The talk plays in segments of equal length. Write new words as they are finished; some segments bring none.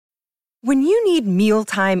When you need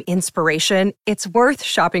mealtime inspiration, it's worth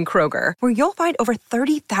shopping Kroger, where you'll find over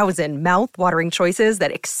 30,000 mouth-watering choices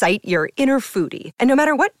that excite your inner foodie. And no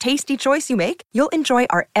matter what tasty choice you make, you'll enjoy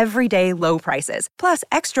our everyday low prices, plus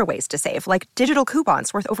extra ways to save, like digital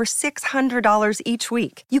coupons worth over $600 each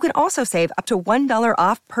week. You can also save up to $1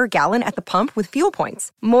 off per gallon at the pump with fuel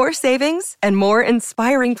points. More savings and more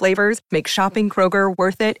inspiring flavors make shopping Kroger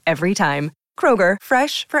worth it every time. Kroger,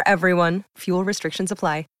 fresh for everyone. Fuel restrictions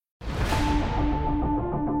apply.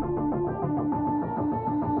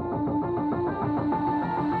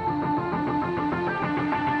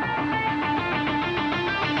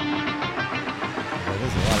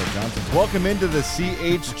 Welcome into the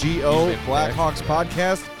CHGO Blackhawks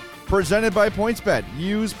podcast presented by PointsBet.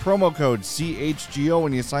 Use promo code CHGO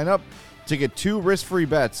when you sign up to get 2 risk-free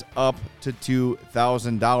bets up to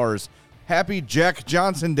 $2,000. Happy Jack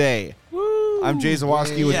Johnson Day. Woo. I'm Jay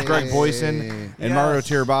Zawoski with Greg Boyson and Mario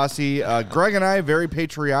Tirabassi. Greg and I, very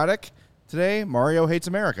patriotic today. Mario hates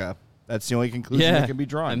America. That's the only conclusion that can be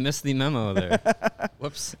drawn. I missed the memo there.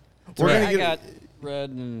 Whoops. I got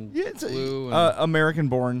red and blue.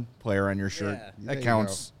 American-born player on your shirt. Yeah, that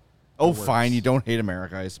counts. Fine. You don't hate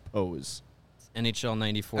America, I suppose. NHL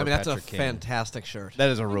 94. I mean, that's Patrick a Kane. fantastic shirt. That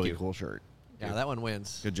is a really cool shirt. Yeah, that one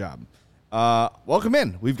wins. Good job. Welcome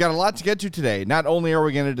in. We've got a lot to get to today. Not only are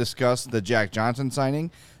we going to discuss the Jack Johnson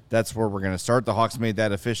signing, that's where we're going to start. The Hawks made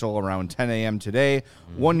that official around 10 a.m. today.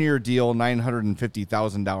 1-year deal,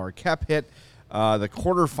 $950,000 cap hit. The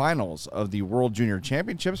quarterfinals of the World Junior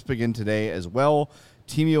Championships begin today as well.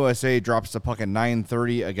 Team USA drops the puck at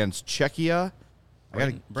 9:30 against Czechia.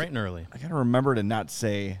 Bright and early. I got to remember to not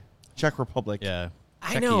say Czech Republic. Yeah.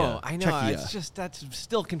 I know. Czechia. It's just, that's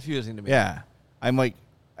still confusing to me. Yeah. I'm like,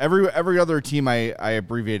 every other team I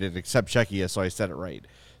abbreviated except Czechia, so I said it right.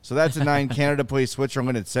 So that's a 9. Canada plays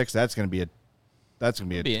Switzerland at 6. That's going to be a tough,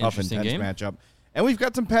 intense game. matchup. And we've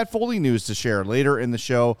got some Pat Foley news to share later in the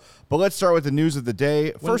show. But let's start with the news of the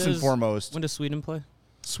day. First and foremost, when does Sweden play?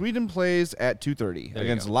 Sweden plays at 2:30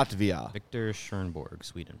 against Latvia. Victor Schönborg,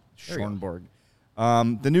 Sweden. Schönborg.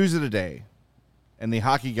 The news of the day. And the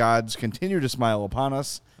hockey gods continue to smile upon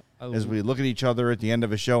us as we look at each other at the end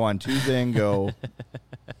of a show on Tuesday and go,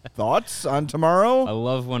 thoughts on tomorrow? I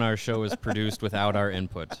love when our show is produced without our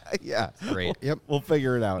input. Yeah. Great. Yep. We'll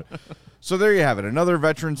figure it out. So there you have it. Another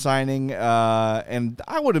veteran signing. And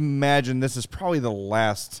I would imagine this is probably the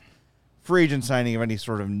last free agent signing of any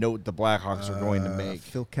sort of note the Blackhawks are going to make.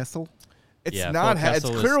 Phil Kessel? It's Yeah, not. Phil It's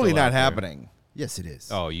Kessel is clearly still not out there. happening. Yes, it is.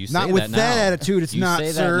 Oh, you say not that with now. that attitude. It's you not,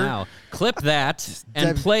 say sir. that now. Clip that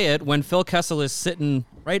and play it when Phil Kessel is sitting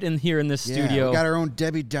right in here in this studio. We got our own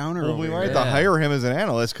Debbie Downer Well, over we here. might have to hire him as an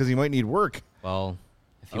analyst because he might need work. Well,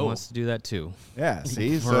 if he wants to do that too. Yeah,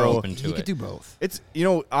 see? We're So open to He it. could do both. it's,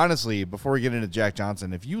 honestly, before we get into Jack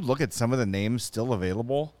Johnson, if you look at some of the names still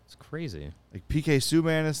available, It's crazy. like PK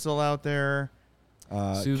Subban is still out there.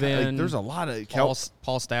 Subban. There's a lot of Paul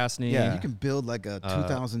Stastny. Yeah. You can build like a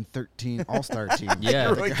 2013 All-Star team.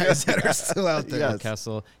 Yeah. The guys that are still out there. Yes.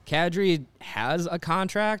 Kessel. Kadri has a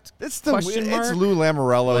contract. It's Question mark? It's Lou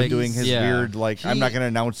Lamoriello Like, doing his yeah. weird, like, I'm not going to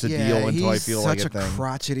announce the deal until I feel like he's it such a thing.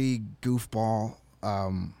 crotchety goofball.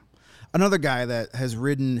 Another guy that has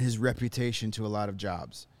ridden his reputation to a lot of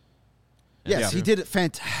jobs. Yes, Yeah. he did it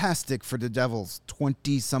fantastic for the Devils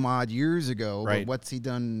 20-some-odd years ago, Right. but what's he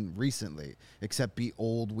done recently except be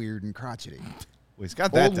old, weird, and crotchety? Well, he's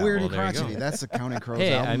got that Old, down. weird, Well, and there you go. crotchety. That's the Counting Crows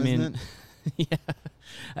Hey, album, I mean, isn't it?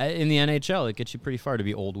 yeah. In the NHL, it gets you pretty far to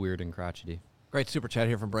be old, weird, and crotchety. Great super chat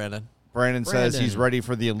here from Brandon. Brandon says he's Brandon. ready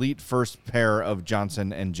for the elite first pair of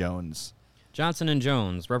Johnson and Jones. Johnson and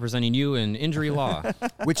Jones representing you in injury law.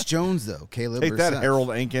 Which Jones, though? Caleb Take or that, Seth? Harold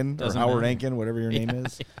Ankin or Doesn't Howard matter. Ankin, whatever your name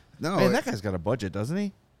is. No, Man, that guy's got a budget, doesn't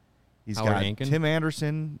he? He's Howard got Ankin? Tim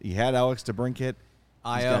Anderson. He had Alex DeBrincat. He's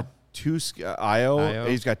Io. got two Io. Io.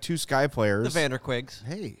 He's got 2 Sky players. The Vanderquigs.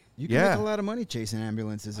 hey, you can Yeah. make a lot of money chasing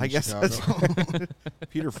ambulances in I guess Chicago. that's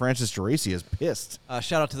Peter Francis Geraci is pissed.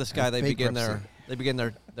 Shout out to this guy. They begin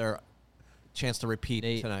Bankruptcy. their chance to repeat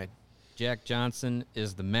tonight. Jack Johnson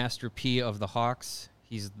is the Master P of the Hawks.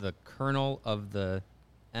 He's the colonel of the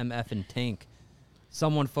MF and tank.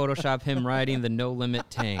 Someone Photoshop him riding the No Limit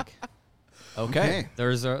tank. Okay.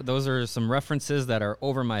 Those are some references that are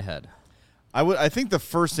over my head. I think the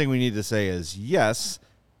first thing we need to say is, yes,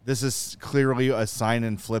 this is clearly a sign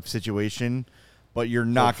and flip situation, but you're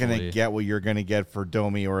not going to Hopefully. get what you're going to get for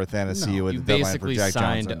Domi or Athanasiou No. at You the deadline for basically Jack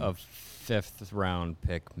signed Johnson. a 5th round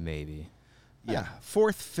pick, maybe. Yeah,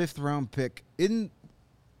 4th, 5th round pick in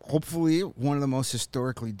hopefully one of the most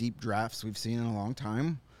historically deep drafts we've seen in a long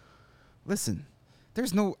time. Listen,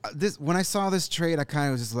 there's no this. When I saw this trade, I kind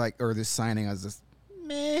of was just like, or this signing, I was just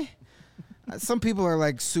meh. Some people are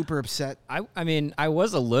like super upset. I mean, I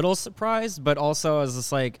was a little surprised, but also I was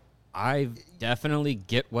just like, I definitely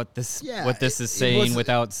get what this is saying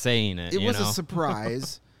without saying it. It was a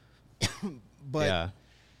surprise, but yeah.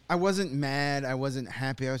 I wasn't mad. I wasn't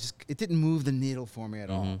happy. It didn't move the needle for me at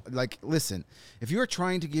all. Like, listen, if you are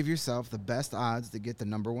trying to give yourself the best odds to get the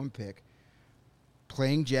number 1 pick,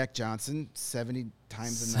 playing Jack Johnson 70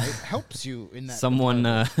 times a night helps you in that. Someone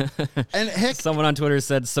and heck, someone on Twitter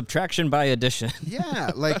said subtraction by addition.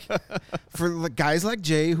 Yeah, like for guys like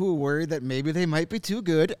Jay who are worried that maybe they might be too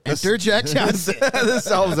good, enter Jack Johnson. This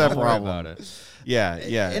solves that Don't worry problem. about it.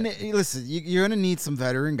 Yeah. And listen, you're going to need some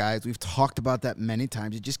veteran guys. We've talked about that many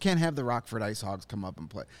times. You just can't have the Rockford Ice Hogs come up and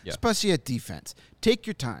play, especially at defense. Take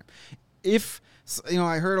your time. If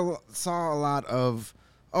I saw a lot of,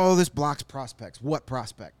 this blocks prospects. What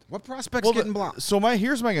prospect? What prospect's getting blocked? So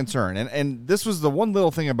here's my concern, and this was the one little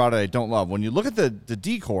thing about it I don't love. When you look at the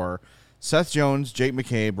D-core, Seth Jones, Jake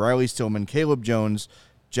McCabe, Riley Stillman, Caleb Jones,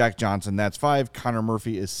 Jack Johnson, that's 5. Connor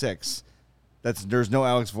Murphy is 6. There's no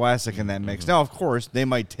Alex Vlasic in that mix. Now, of course, they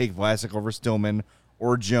might take Vlasic over Stillman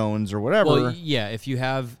or Jones or whatever. Well, yeah, if you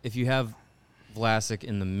have Vlasic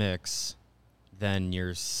in the mix, then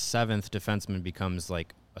your 7th defenseman becomes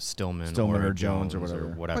like a Stillman or Jones or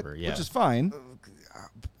whatever. Which is fine.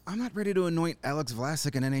 I'm not ready to anoint Alex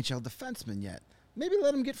Vlasic an NHL defenseman yet. Maybe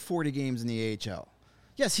let him get 40 games in the AHL.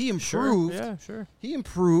 Yes, he improved. Sure. Yeah, sure. He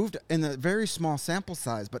improved in a very small sample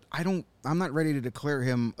size, but I'm not ready to declare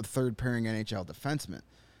him a 3rd pairing NHL defenseman.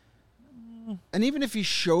 And even if he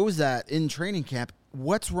shows that in training camp,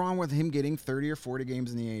 what's wrong with him getting 30 or 40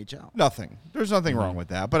 games in the AHL? Nothing. There's nothing wrong with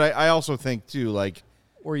that. But I also think, too, like,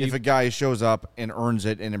 if a guy shows up and earns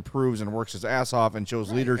it and improves and works his ass off and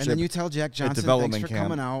shows leadership, and then you tell Jack Johnson, development thanks for camp.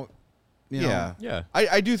 coming out. Yeah.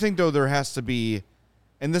 I do think, though, there has to be,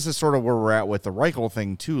 and this is sort of where we're at with the Reichel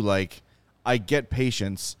thing, too. Like, I get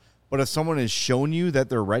patience, but if someone has shown you that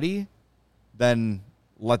they're ready, then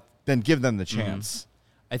give them the chance.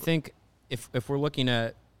 I think if we're looking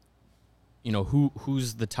at,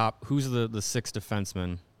 who's the 6th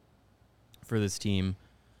defenseman for this team,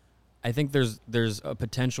 I think there's a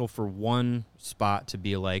potential for one spot to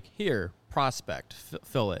be like, here, prospect,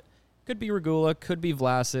 fill it. Could be Regula, could be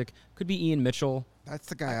Vlasic, could be Ian Mitchell. That's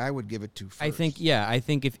the guy I would give it to first. I think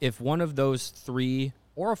if one of those 3,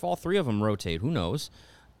 or if all 3 of them rotate, who knows,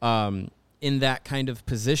 in that kind of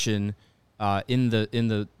position, in the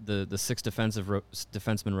 6th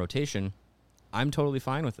defenseman rotation, I'm totally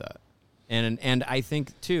fine with that. And I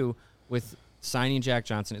think too, with signing Jack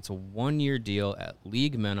Johnson, it's a 1-year deal at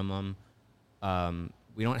league minimum.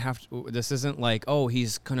 We don't have to. This isn't like,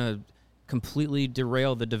 he's gonna completely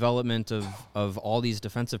derail the development of all these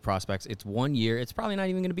defensive prospects. It's 1 year. It's probably not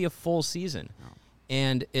even going to be a full season,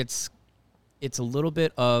 and it's a little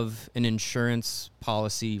bit of an insurance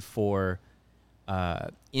policy for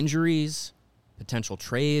injuries, potential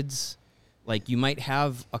trades. Like, you might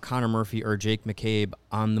have a Connor Murphy or Jake McCabe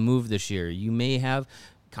on the move this year. You may have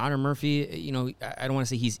Connor Murphy, I don't want to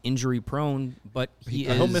say he's injury prone, but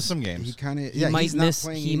he'll miss some games. He might miss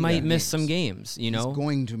some games, He's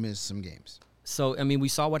going to miss some games. So, I mean, we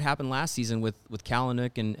saw what happened last season with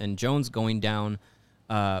Kalanick and Jones going down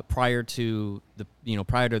prior to the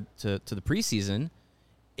preseason,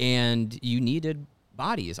 and you needed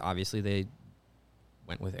bodies. Obviously, they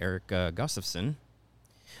went with Eric Gustafsson,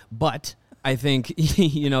 but I think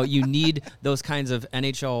you need those kinds of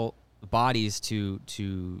NHL bodies to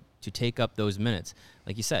take up those minutes.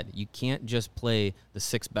 Like you said, you can't just play the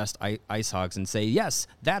 6 best Ice Hogs and say, yes,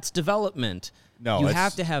 that's development. No, you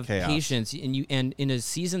have to have chaos. patience, and in a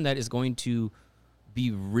season that is going to be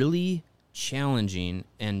really challenging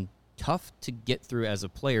and tough to get through as a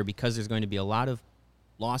player because there's going to be a lot of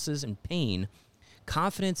losses and pain.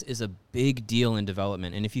 Confidence is a big deal in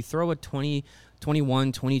development, and if you throw a 21,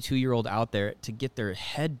 22-year-old out there to get their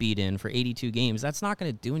head beat in for 82 games, that's not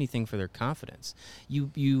going to do anything for their confidence.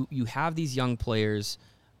 You have these young players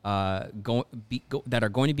that are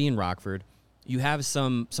going to be in Rockford. You have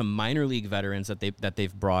some minor league veterans that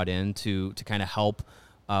they've brought in to kind of help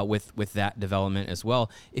with that development as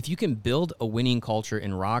well. If you can build a winning culture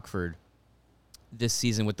in Rockford this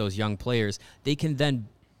season with those young players, they can then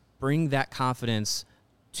bring that confidence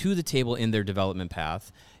to the table in their development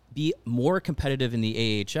path, be more competitive in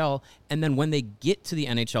the AHL, and then when they get to the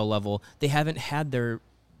NHL level, they haven't had their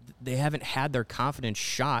confidence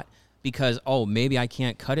shot because, maybe I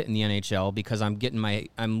can't cut it in the NHL because I'm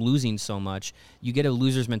losing so much. You get a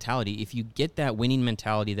loser's mentality. If you get that winning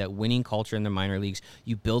mentality, that winning culture in the minor leagues,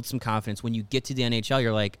 you build some confidence. When you get to the NHL,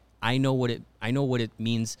 you're like, I know what it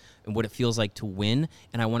means and what it feels like to win,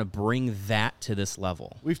 and I want to bring that to this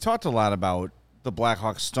level. We've talked a lot about the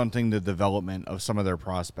Blackhawks stunting the development of some of their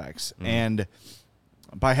prospects, and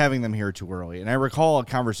by having them here too early. And I recall a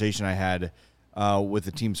conversation I had with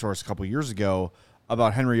the team source a couple years ago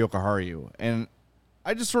about Henry Jokiharju, and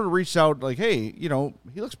I just sort of reached out like, hey, he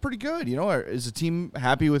looks pretty good. Is the team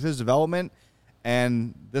happy with his development?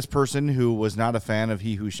 And this person, who was not a fan of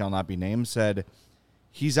He Who Shall Not Be Named, said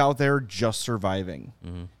he's out there just surviving.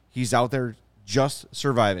 Mm-hmm. He's out there just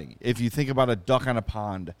surviving. If you think about a duck on a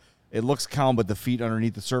pond, it looks calm, but the feet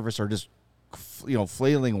underneath the surface are just,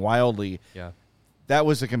 flailing wildly. Yeah. That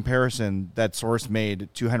was a comparison that source made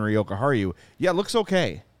to Henry Jokiharju. Yeah, it looks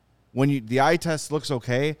okay. The eye test looks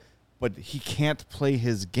okay, but he can't play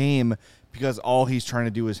his game because all he's trying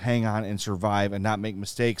to do is hang on and survive and not make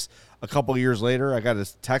mistakes. A couple years later, I got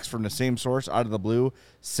a text from the same source out of the blue.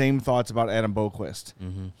 Same thoughts about Adam Boqvist.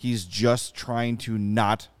 Mm-hmm. He's just trying to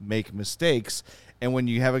not make mistakes. And when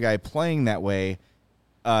you have a guy playing that way,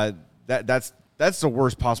 that's the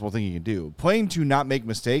worst possible thing you can do. Playing to not make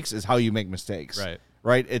mistakes is how you make mistakes.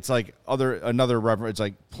 Right? It's like another reference. It's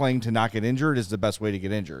like playing to not get injured is the best way to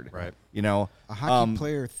get injured. Right. A hockey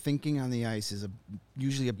player thinking on the ice is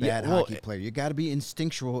usually a bad hockey player. You got to be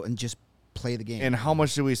instinctual and just play the game. And how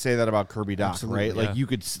much do we say that about Kirby Dach, Absolutely, right? Like you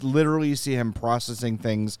could literally see him processing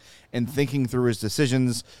things and thinking through his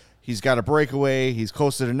decisions. He's got a breakaway. He's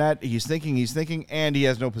close to the net. He's thinking, and he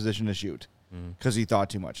has no position to shoot because he thought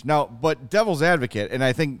too much. Now, but devil's advocate, and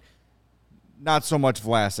I think not so much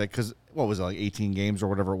Vlasic, because what was it, like 18 games or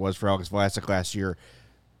whatever it was for Alex Vlasic last year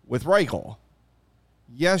with Reichel.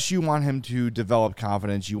 Yes, you want him to develop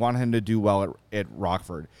confidence. You want him to do well at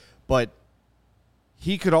Rockford. But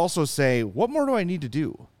he could also say, what more do I need to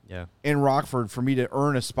do in Rockford for me to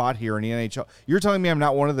earn a spot here in the NHL? You're telling me I'm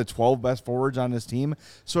not one of the 12 best forwards on this team?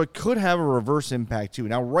 So it could have a reverse impact, too.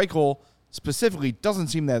 Now, Reichel specifically doesn't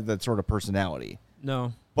seem to have that sort of personality.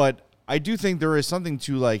 No. But I do think there is something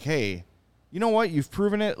to like, hey, you know what? You've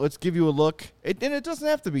proven it. Let's give you a look. And it doesn't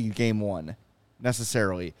have to be game one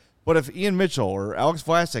necessarily. But if Ian Mitchell or Alex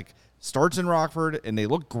Vlasic starts in Rockford and they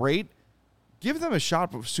look great, give them a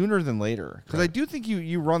shot sooner than later. Because I do think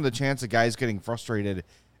you run the chance of guys getting frustrated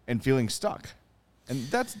and feeling stuck. And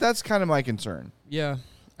that's kind of my concern. Yeah.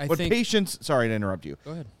 But patience, sorry to interrupt you.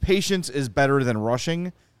 Go ahead. Patience is better than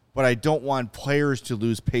rushing, but I don't want players to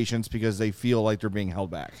lose patience because they feel like they're being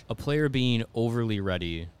held back. A player being overly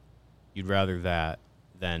ready, you'd rather that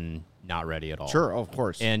than not ready at all. Sure, of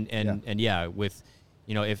course. And with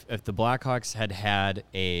if the Blackhawks had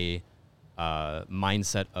a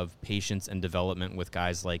mindset of patience and development with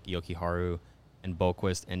guys like Jokiharju and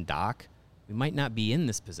Boqvist and Dach, we might not be in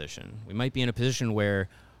this position. We might be in a position where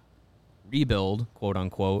rebuild, quote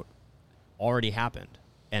unquote, already happened.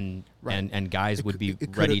 And guys would be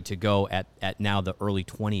ready to go at now the early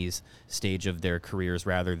 20s stage of their careers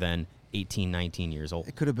rather than 18, 19 years old.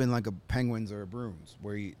 It could have been like a Penguins or a Bruins,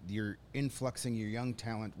 where you're influxing your young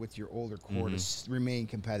talent with your older core to remain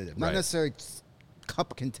competitive. Not necessarily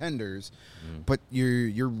cup contenders, but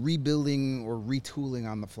you're rebuilding or retooling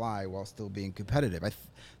on the fly while still being competitive. I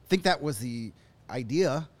think that was the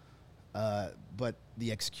idea, but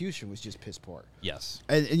the execution was just piss poor. Yes.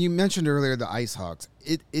 And you mentioned earlier the Ice Hogs.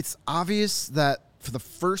 It's obvious that for the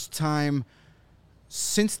first time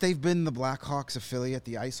since they've been the Blackhawks affiliate,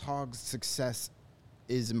 the Ice Hogs' success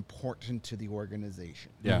is important to the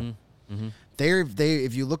organization. Yeah. Mm-hmm. Mm-hmm.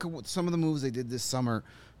 If you look at some of the moves they did this summer,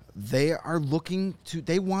 they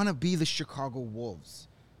want to be the Chicago Wolves.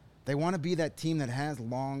 They want to be that team that has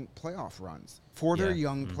long playoff runs for their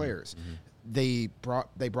young players. Mm-hmm. They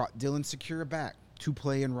brought Dylan Secura back to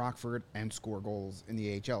play in Rockford and score goals in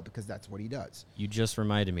the AHL because that's what he does. You just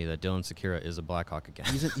reminded me that Dylan Secura is a Blackhawk again.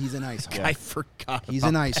 He's an Ice Hog. I forgot. He's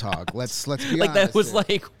an Ice Hog. Let's be honest. Like that was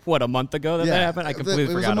like what, a month ago that happened? I completely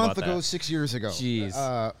forgot about that. It was a month ago, 6 years ago.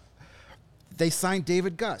 Jeez. They signed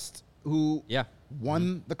David Gust, who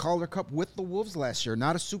won the Calder Cup with the Wolves last year.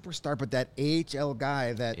 Not a superstar, but that AHL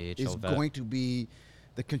guy that is going to be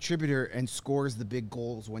the contributor and scores the big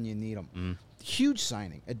goals when you need them. Mm. Huge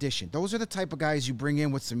signing, addition. Those are the type of guys you bring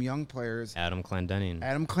in with some young players. Adam Clendenning.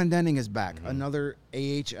 Adam Clendenning is back, another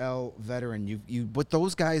AHL veteran. You put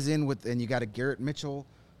those guys in with, and you got a Garrett Mitchell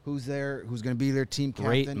who's there, who's going to be their team captain.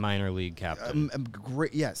 Great minor league captain.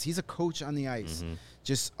 Great, yes, he's a coach on the ice. Mm-hmm.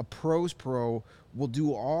 Just a pro's pro. Will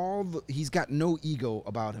do all. He's got no ego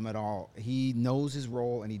about him at all. He knows his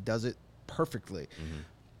role and he does it perfectly. Mm-hmm.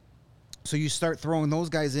 So you start throwing those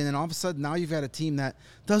guys in, and all of a sudden now you've got a team that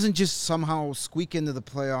doesn't just somehow squeak into the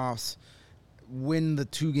playoffs, win the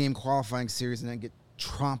 2-game qualifying series, and then get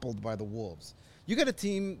trampled by the Wolves. You got a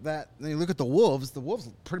team that, you look at the Wolves. The Wolves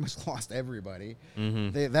pretty much lost everybody.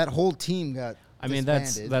 That whole team got. I mean,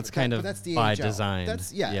 disbanded. that's kind of that's the by AHL. design. That's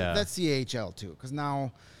that's the AHL too, because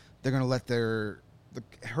now they're going to let the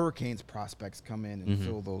Hurricanes prospects come in and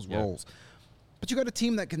fill those roles. But you got a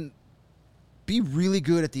team that can be really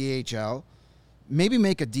good at the AHL, maybe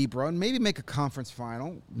make a deep run, maybe make a conference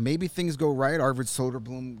final, maybe things go right. Arvid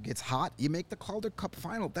Soderblom gets hot. You make the Calder Cup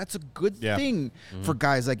final. That's a good thing for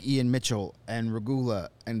guys like Ian Mitchell and Regula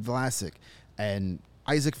and Vlasic and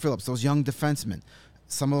Isaac Phillips, those young defensemen.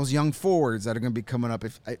 Some of those young forwards that are going to be coming up.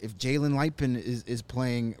 If Jalen Lipin is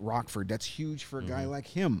playing Rockford, that's huge for a guy like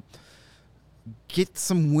him. Get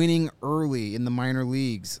some winning early in the minor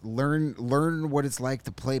leagues. Learn what it's like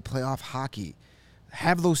to play playoff hockey.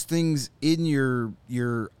 Have those things in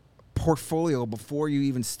your portfolio before you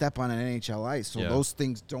even step on an NHL ice, so those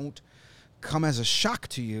things don't come as a shock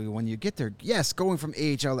to you when you get there. Yes, going from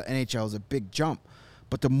AHL to NHL is a big jump,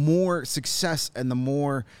 but the more success and the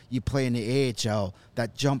more you play in the AHL,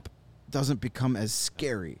 that jump doesn't become as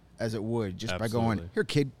scary as it would just by going, here,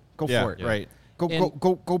 kid, go for it. Right.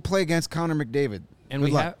 Go play against Connor McDavid. And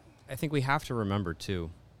I think we have to remember too,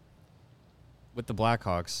 with the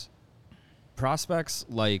Blackhawks, prospects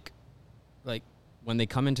like when they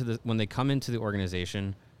come into the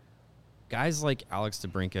organization, guys like Alex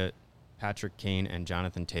DeBrincat, Patrick Kane, and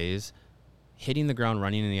Jonathan Toews hitting the ground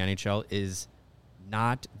running in the NHL is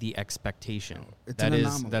not the expectation.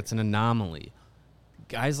 That's an anomaly.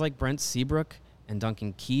 Guys like Brent Seabrook and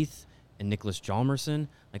Duncan Keith and Nicholas Hjalmarsson,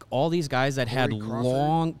 like all these guys that had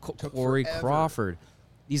Corey Crawford,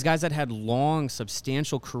 these guys that had long,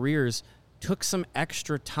 substantial careers took some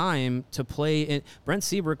extra time to play. Brent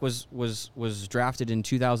Seabrook was drafted in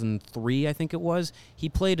 2003, I think it was. He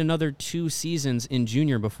played another 2 seasons in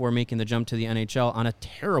junior before making the jump to the NHL on a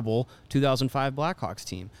terrible 2005 Blackhawks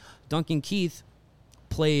team. Duncan Keith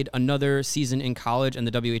played another season in college and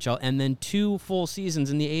the WHL, and then 2 full seasons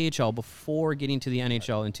in the AHL before getting to the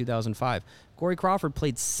NHL in 2005. Corey Crawford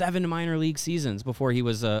played 7 minor league seasons before he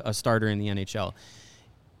was a starter in the NHL.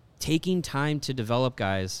 Taking time to develop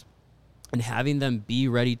guys and having them be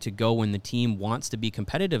ready to go when the team wants to be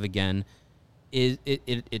competitive again,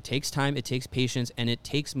 it takes time, it takes patience, and it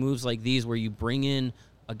takes moves like these where you bring in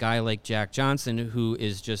a guy like Jack Johnson, who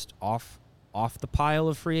is just off the pile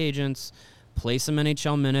of free agents, play some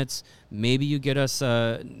NHL minutes. Maybe you get us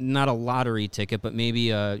not a lottery ticket, but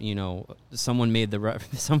maybe someone made the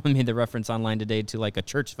reference online today to like a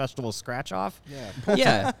church festival scratch off.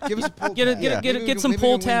 Yeah, give us a pull tab. Get some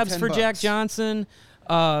pull tabs for Jack Johnson.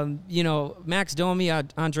 Max Domi,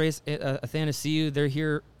 Andres Athanasiou, they're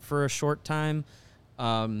here for a short time.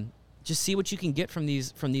 Just see what you can get from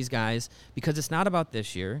these guys, because it's not about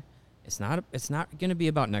this year. It's not going to be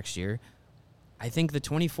about next year. I think the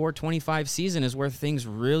 24-25 season is where things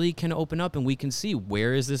really can open up, and we can see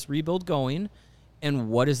where is this rebuild going and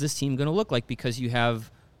what is this team going to look like, because you have,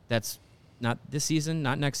 that's not this season,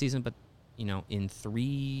 not next season, but in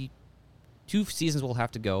 2 seasons we'll have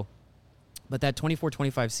to go. But that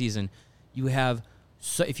 24-25 season, you have,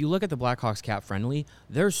 so if you look at the Blackhawks cap friendly,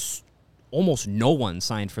 there's almost no one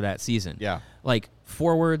signed for that season. Yeah. Like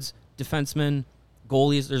forwards, defensemen,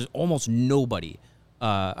 goalies, there's almost nobody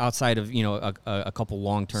outside of, a couple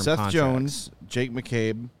long-term Seth contracts. Jones, Jake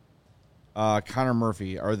McCabe, Connor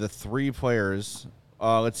Murphy are the 3 players.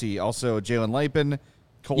 Let's see. Also, Jalen Lipin,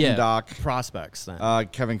 Colton Dock. Prospects then.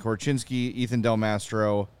 Kevin Korchinski, Ethan Del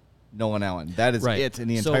Mastro, Nolan Allen. That is it in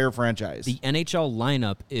the entire franchise. The NHL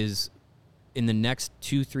lineup is, in the next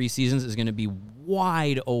 2-3 seasons, is going to be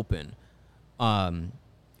wide open.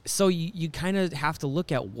 So you kind of have to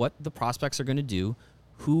look at what the prospects are going to do,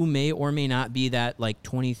 who may or may not be that like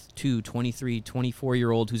 22, 23,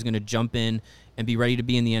 24-year-old who's going to jump in and be ready to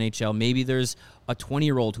be in the NHL. Maybe there's a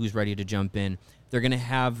 20-year-old who's ready to jump in. They're going to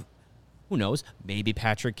have, who knows, maybe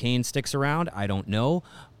Patrick Kane sticks around. I don't know.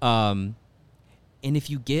 And if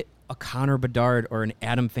you get a Connor Bedard or an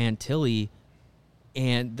Adam Fantilli,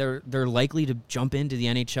 and they're likely to jump into the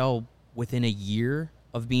NHL within a year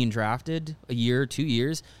of being drafted, a year, 2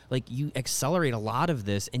 years, like you accelerate a lot of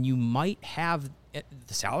this, and you might have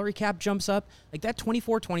the salary cap jumps up. Like that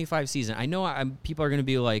 24-25 season, I know people are going to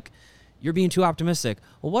be like, you're being too optimistic.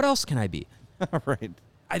 Well, what else can I be? Right.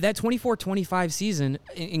 That 24-25 season,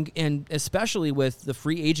 and especially with the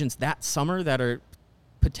free agents that summer that are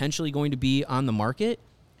potentially going to be on the market,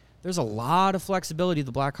 there's a lot of flexibility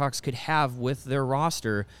the Blackhawks could have with their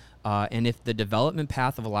roster. And if the development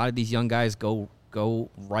path of a lot of these young guys go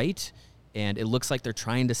right, and it looks like they're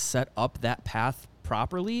trying to set up that path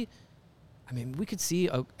properly, I mean, we could see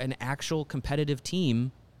an actual competitive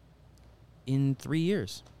team in 3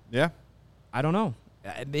 years. Yeah. I don't know.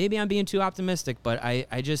 Maybe I'm being too optimistic, but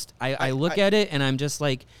I look at it and I'm just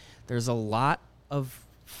like, there's a lot of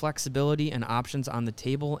flexibility and options on the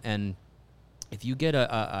table. And if you get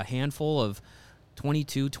a handful of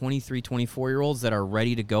 22, 23, 24-year-olds that are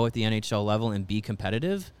ready to go at the NHL level and be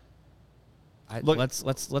competitive, let's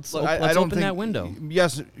open that window.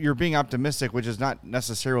 Yes, you're being optimistic, which is not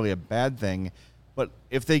necessarily a bad thing. But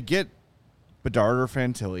if they get Bedard or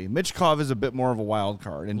Fantilli, Michkov is a bit more of a wild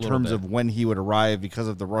card in terms of when he would arrive because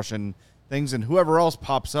of the Russian things, and whoever else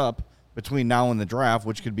pops up between now and the draft,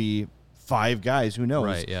 which could be 5 guys, who knows?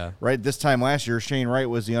 Right, yeah. Right, this time last year, Shane Wright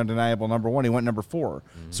was the undeniable number 1. He went number 4.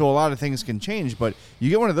 Mm-hmm. So a lot of things can change, but you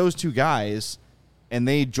get one of those 2 guys, and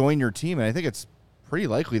they join your team, and I think it's pretty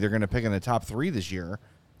likely they're going to pick in the top 3 this year.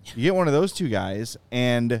 You get one of those 2 guys,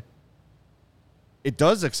 and it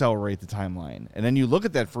does accelerate the timeline. And then you look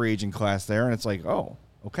at that free agent class there, and it's like, oh,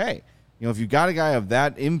 okay. You know, if you got a guy of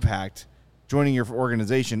that impact joining your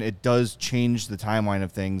organization, it does change the timeline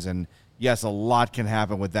of things. And yes, a lot can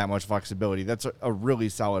happen with that much flexibility. That's a really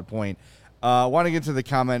solid point. I want to get to the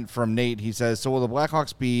comment from Nate. He says, so will the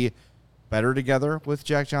Blackhawks be better together with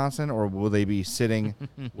Jack Johnson, or will they be sitting,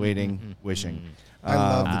 waiting, wishing? I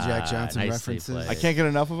love the Jack Johnson references. I can't get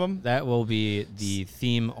enough of them. That will be the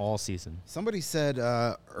theme all season. Somebody said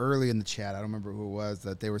early in the chat, I don't remember who it was,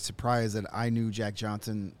 that they were surprised that I knew Jack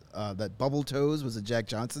Johnson, that Bubble Toes was a Jack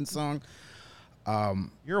Johnson song.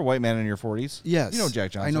 You're a white man in your 40s. Yes. You know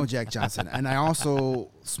Jack Johnson. I know Jack Johnson. And I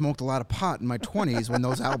also smoked a lot of pot in my 20s when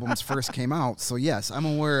those albums first came out. So, yes, I'm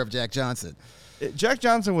aware of Jack Johnson. Jack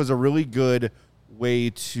Johnson was a really good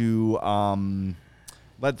way to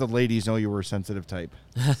let the ladies know you were a sensitive type.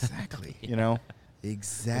 Exactly. You know?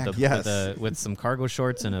 Exactly. With some cargo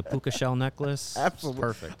shorts and a puka shell necklace. Absolutely.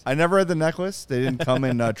 Perfect. I never had the necklace. They didn't come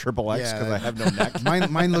in XXX because I have no neck.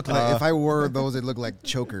 Mine looked like, if I wore those, it looked like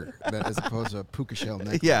choker as opposed to a puka shell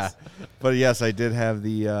necklace. Yeah. But yes, I did have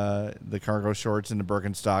the cargo shorts and the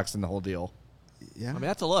Birkenstocks and the whole deal. Yeah. I mean,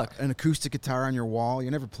 that's a look. An acoustic guitar on your wall.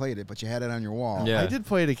 You never played it, but you had it on your wall. Yeah. I did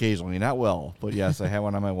play it occasionally, not well, but yes, I had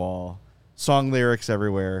one on my wall. Song lyrics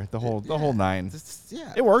everywhere, the whole 9.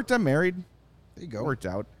 Yeah. It worked. I'm married. There you go. It worked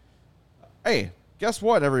out. Hey, guess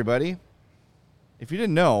what, everybody? If you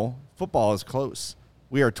didn't know, football is close.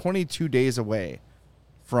 We are 22 days away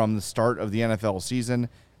from the start of the NFL season,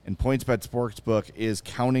 and PointsBet Sportsbook is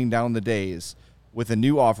counting down the days with a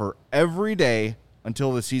new offer every day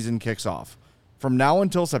until the season kicks off. From now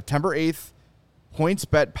until September 8th,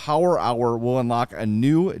 PointsBet Power Hour will unlock a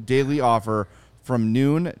new daily offer from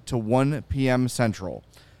noon to 1 p.m. Central.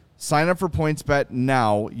 Sign up for PointsBet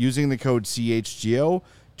now using the code CHGO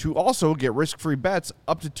to also get risk-free bets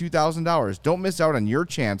up to $2,000. Don't miss out on your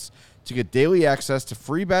chance to get daily access to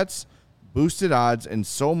free bets, boosted odds, and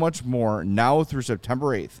so much more now through September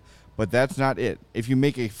 8th. But that's not it. If you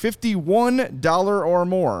make a $51 or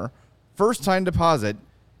more first-time deposit,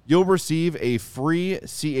 you'll receive a free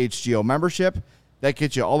CHGO membership. That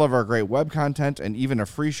gets you all of our great web content and even a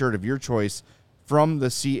free shirt of your choice from the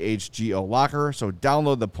CHGO locker. So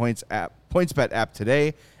download the PointsBet app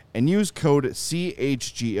today and use code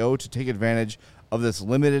CHGO to take advantage of this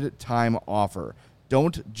limited time offer.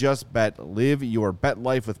 Don't just bet, live your bet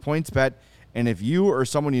life with PointsBet. And if you or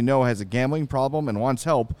someone you know has a gambling problem and wants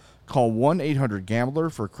help, call 1-800-GAMBLER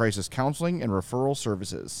for crisis counseling and referral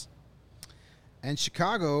services. And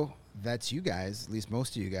Chicago, that's you guys, at least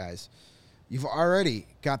most of you guys. You've already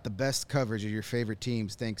got the best coverage of your favorite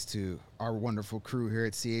teams thanks to our wonderful crew here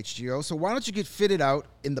at CHGO. So why don't you get fitted out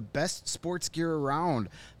in the best sports gear around?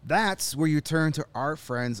 That's where you turn to our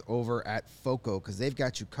friends over at FOCO, because they've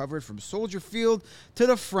got you covered from Soldier Field to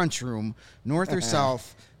the front room, north or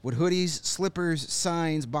south, with hoodies, slippers,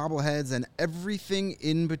 signs, bobbleheads, and everything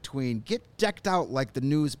in between. Get decked out like the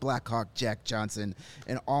news Blackhawk Jack Johnson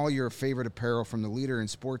and all your favorite apparel from the leader in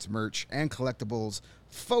sports merch and collectibles,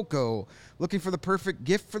 FOCO. Looking for the perfect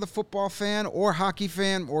gift for the football fan or hockey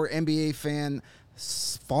fan or NBA fan?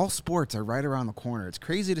 Fall sports are right around the corner. It's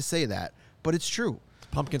crazy to say that, but it's true.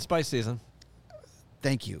 Pumpkin spice season.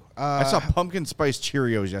 Thank you. I saw pumpkin spice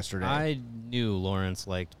Cheerios yesterday. I knew Lawrence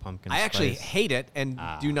liked pumpkin spice. I actually hate it and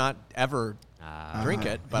do not ever drink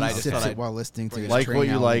it, but He I just sips thought it while listening to his like train what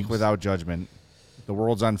you like albums. without judgment. The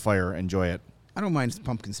world's on fire. Enjoy it. I don't mind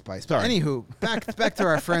pumpkin spice. But Sorry. anywho, back to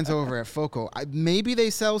our friends over at FOCO. Maybe they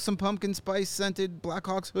sell some pumpkin spice scented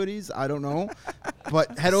Blackhawks hoodies. I don't know.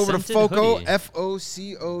 But head over to Scented FOCO, hoodie.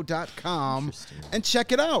 FOCO.com, Interesting. and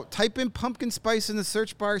check it out. Type in pumpkin spice in the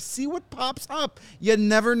search bar. See what pops up. You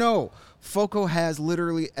never know. FOCO has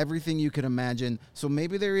literally everything you can imagine. So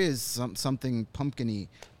maybe there is something pumpkin-y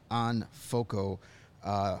on FOCO.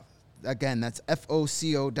 Again, that's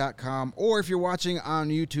FOCO.com. Or if you're watching on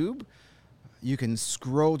YouTube, you can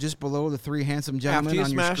scroll just below the three handsome gentlemen After you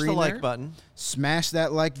on your smash screen the like there. button. Smash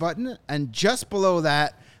that like button, and just below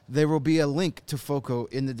that, there will be a link to FOCO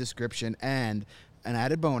in the description, and an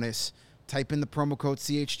added bonus. Type in the promo code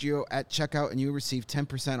CHGO at checkout, and you receive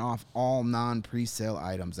 10% off all non-presale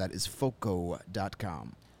items. That is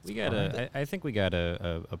FOCO.com. We got I think we got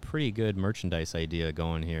a pretty good merchandise idea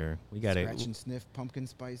going here. We got Scratch and sniff pumpkin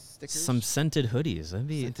spice stickers. some scented hoodies. That'd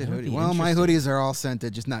be Scented that'd hoodie. be Well, my interesting. hoodies are all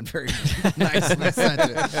scented, just not very nicely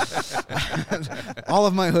scented. All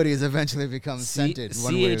of my hoodies eventually become scented.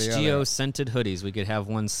 One way or the CHGO other. scented hoodies. We could have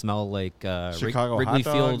one smell like Chicago Wrigley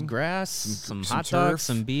hot Field dog. grass, some some hot turf, dogs,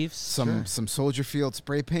 some beefs. Some Soldier Field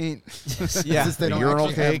spray paint. Yeah. Since they The don't urinal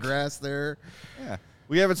actually have cake. grass there. Yeah.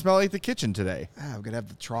 We have it smell like the kitchen today. We're gonna have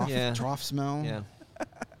the trough Yeah. smell. Yeah.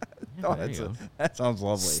 Oh, there you go. that sounds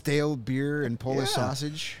lovely. Stale beer and Polish Yeah.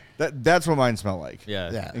 sausage. That's what mine smell like.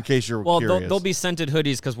 Yeah. Yeah. In case you're Well, curious. they'll be scented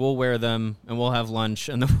hoodies because we'll wear them and we'll have lunch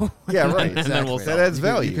and then we'll Yeah, right. and then we'll That sell adds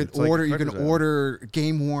them. value. You It's can like order. You can Cracker Barrel. order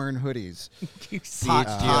game worn hoodies.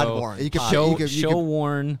 Pod worn. You can Show you could- you show could-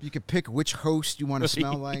 worn. You could pick which host you want to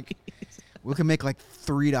smell like. We can make like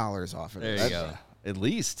 $3 off of There it. you go. At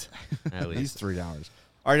least. At least. $3.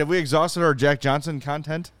 All right, have we exhausted our Jack Johnson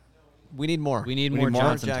content? We need more. We need We more need more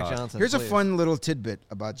Johnson Jack talk. Johnson. Here's please. a fun little tidbit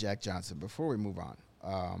about Jack Johnson before we move on.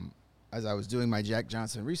 As I was doing my Jack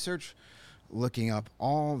Johnson research, looking up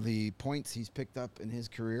all the points he's picked up in his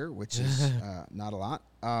career, which is not a lot.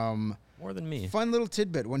 More than me. Fun little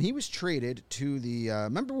tidbit. When he was traded to the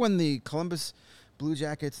remember when the Columbus Blue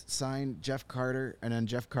Jackets signed Jeff Carter, and then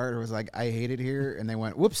Jeff Carter was like, I hate it here, and they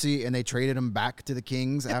went, whoopsie, and they traded him back to the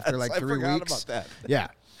Kings after like I 3 forgot weeks. about that. Yeah.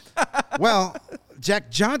 Well,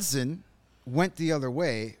 Jack Johnson went the other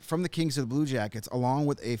way from the Kings to the Blue Jackets along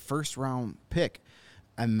with a first-round pick,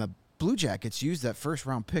 and the Blue Jackets used that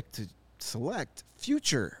first-round pick to select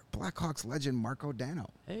future Blackhawks legend Marco Dano.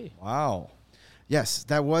 Hey, Wow. Yes,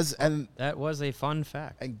 that was and that was a fun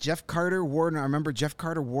fact. And Jeff Carter wore, I remember Jeff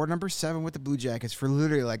Carter wore number 7 with the Blue Jackets for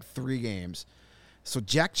literally like 3 games. So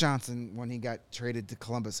Jack Johnson, when he got traded to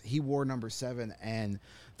Columbus, he wore number 7, and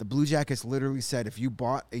the Blue Jackets literally said, if you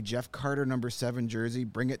bought a Jeff Carter number 7 jersey,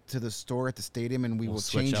 bring it to the store at the stadium, and we We'll will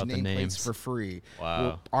switch change out the nameplates names. for free.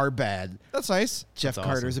 Wow. Our bad. That's nice. Jeff That's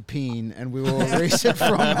Carter's awesome. a peen, and we will erase it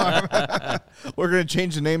from our... We're going to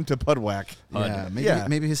change the name to Pudwack. Yeah,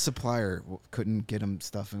 maybe his supplier couldn't get him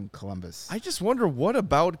stuff in Columbus. I just wonder what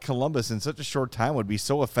about Columbus in such a short time would be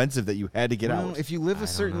so offensive that you had to get Well, out. if you live a don't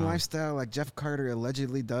certain know. lifestyle like Jeff Carter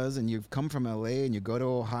allegedly does, and you've come from LA and you go to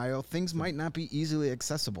Ohio, things might not be easily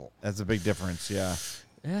accessible, That's a big difference, yeah.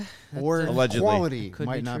 or Allegedly. quality Could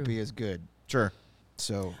might be not true. be as good. Sure.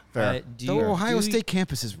 So, Fair. the Ohio State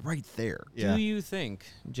campus is right there. Yeah. Do you think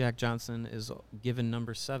Jack Johnson is given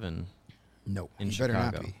number 7? No, In you better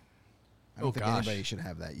not Chicago. be. I don't Oh, think gosh. anybody should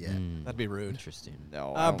have that yet. That'd be rude. Interesting.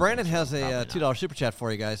 No. I don't Brandon think so. has a Probably $2 super chat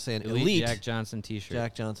for you guys saying Elite, Jack Johnson T-shirt.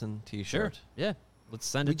 Jack Johnson Sure. T-shirt. Yeah. Let's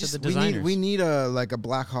send We it to just the designers. we need a like a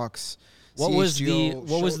Blackhawks. What was the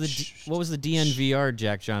CHGO what was the DNVR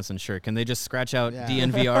Jack Johnson shirt? Can they just scratch out Yeah.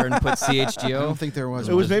 DNVR and put I CHGO? don't think there was.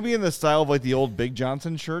 It was one. maybe in the style of like the old Big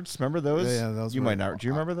Johnson shirts. Remember those? Yeah, those You were- might not. Do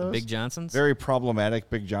you remember those? Big Johnsons? Very problematic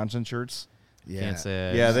Big Johnson shirts. yeah. Can't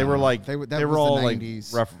say. Yeah, they were like They were- that they were was the all like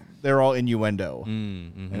 90s. rough. They were all innuendo,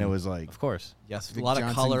 Mm-hmm. and it was like Of course. Yes, Big a lot Johnson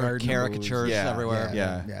of color garden caricatures hose. Yeah, everywhere.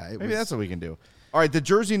 yeah. Yeah, it maybe was- that's what we can do. All right, the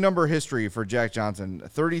jersey number history for Jack Johnson: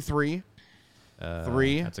 33,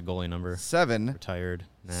 3, That's a goalie number. 7, Retired.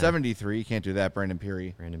 Nah. 73. Can't do that. Brandon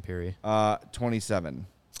Peary. Brandon Peary. 27.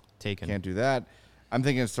 Taken. Can't do that. I'm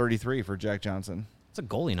thinking it's 33 for Jack Johnson. It's a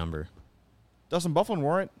goalie number. Dustin Bufflin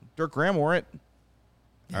wore it. Dirk Graham wore it.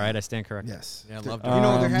 All right, I stand corrected. Yes. Yeah, I There- love you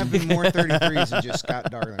know, there have been more 33s than just Scott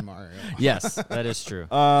Darling Mario. Yes, that is true.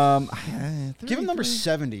 Give him number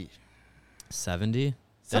 70. 70.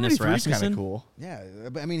 Dennis 73 is kind Rasmussen. of cool. Yeah,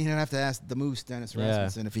 but I mean, he'd have to ask the Moose Dennis Yeah.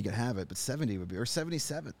 Rasmussen if he could have it, but 70 would be, or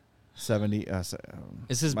 77. 70.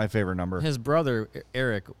 Is his my favorite number. His brother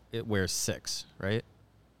Eric wears 6, right?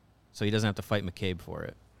 So he doesn't have to fight McCabe for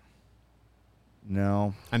it.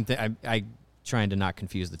 No. I trying to not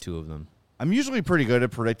confuse the two of them. I'm usually pretty good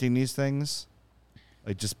at predicting these things,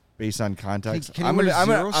 like just based on context. Can he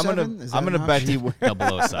wear 07? Is I'm that gonna an bet he.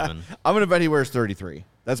 option? 007. I'm gonna bet he wears 33.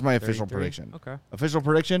 That's my official 33? prediction. Okay. Official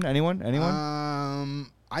prediction? Anyone?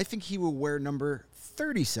 I think he will wear number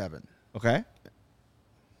 37. Okay.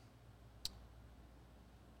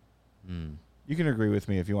 Hmm. You can agree with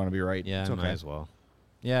me if you want to be right. Yeah, it's okay. might as well.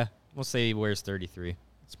 Yeah, we'll say he wears 33.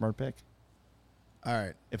 Smart pick. All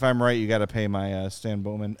right. If I'm right, you got to pay my Stan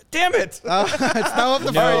Bowman. Damn it! It's now up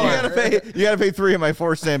to No. You got to pay 3 of my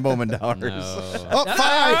 4 Stan Bowman dollars. No. Oh, 5.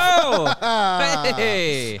 Oh!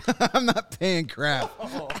 Hey! I'm not paying crap.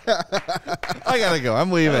 I gotta go.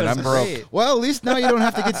 I'm leaving. That was I'm broke. great. Well, at least now you don't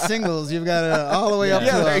have to get singles. You've got all the way up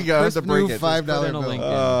Yeah, to there you go. I have crisp to break new it. Just $5 put in a bill. link.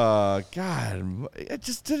 Oh God! I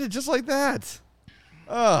just did it just like that.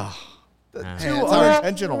 Oh, Hey, too it's all right.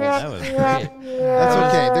 unintentional. That was great. That's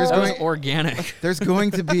okay. That was organic. There's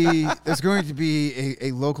going to be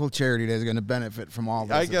a local charity that's going to benefit from all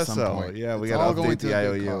this. I at guess some so. point. Yeah, we It's gotta all update going the to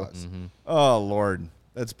a good IOU. cause. Oh Lord,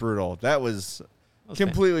 that's brutal. That was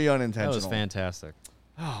completely That unintentional. was fantastic.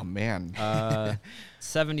 Oh man.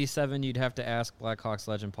 77, you'd have to ask Blackhawks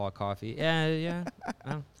legend Paul Coffey. Yeah.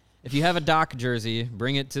 If you have a Doc jersey,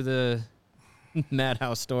 bring it to the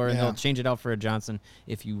Madhouse store, and Yeah. they'll change it out for a Johnson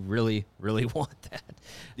if you really, really want that.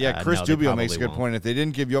 Yeah, Chris no, they Dubio makes a probably good won't. point. If they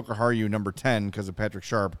didn't give Joker Haru number 10 because of Patrick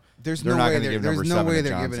Sharp, There's they're no not way going to they're, give there's number no 7 way to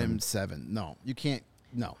they're Johnson. giving him 7. No, you can't.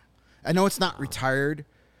 No, I know it's not retired,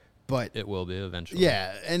 but It will be eventually.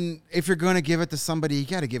 yeah. And if you're going to give it to somebody, you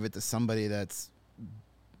got to give it to somebody that's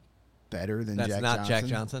better than That's Jack not Johnson. Jack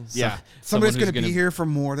Johnson. Yeah. Somebody's who's going to be here for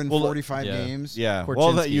more than Well, 45 yeah. games. Yeah. Korchinski,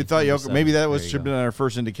 Well, you thought number Yoker, maybe 7. that was There you should have go. been our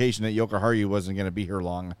first indication that Yoker Haru wasn't going to be here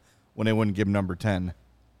long when they wouldn't give him number 10.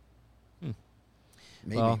 Maybe.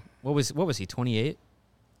 Well, what was he? 28.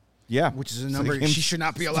 Yeah. Which is a So number they gave she him should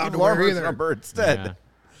not be Steve allowed to wear Larmer's either. number instead. Yeah.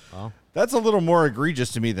 Well, That's a little more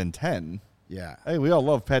egregious to me than 10. Yeah. Hey, we all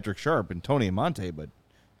love Patrick Sharp and Tony Amonte, but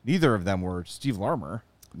neither of them were Steve Larmer.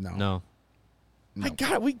 no. We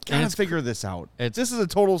gotta it's figure this out. it's- This is a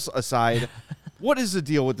total aside. What is the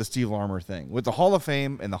deal with the Steve Larmer thing? With the Hall of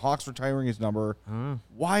Fame and the Hawks retiring his number,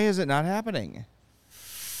 why is it not happening?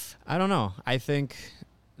 I don't know. I think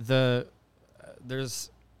are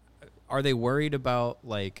they worried about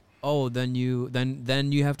like, oh, then you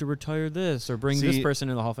have to retire this or bring this See, person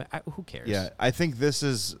in the Hall of Fame? Who cares? Yeah, I think this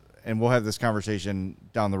is, and we'll have this conversation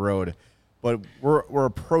down the road, but we're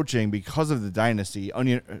approaching, because of the dynasty,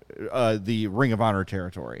 the Ring of Honor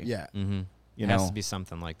territory. Yeah. Mm-hmm. You It has know? to be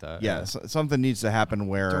something like that. Yeah, something needs to happen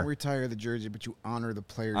where Don't retire the jersey, but you honor the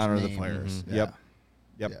player's honor the name. players. Yeah.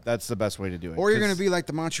 Yep, Yeah. that's the best way to do it. Or you're going 'Cause- to be like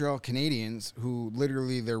the Montreal Canadiens, who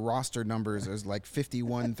literally their roster numbers is like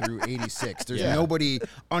 51 through 86. There's Yeah. nobody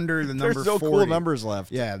under the number there's no 40. cool numbers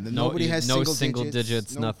left. Yeah, No- nobody has no single, single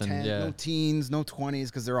digits, no nothing, yeah. no teens, no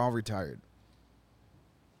 20s, because they're all retired.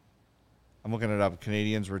 I'm looking it up.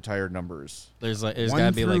 Canadians retired numbers. There's got 1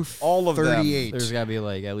 to be through like all of them. 38. there's got to be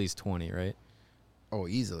like at least 20, right? Oh,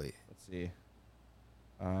 easily. Let's see.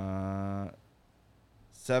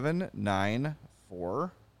 7, 9,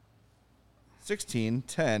 4, 16,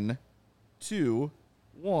 10, 2,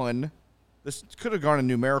 1. This could have gone in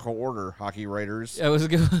numerical order, hockey writers. I was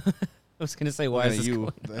going to say, why Looking is at this you.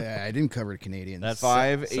 going? Yeah, I didn't cover the Canadians. That's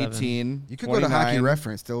 5, 7. 18, You could go to Hockey 29.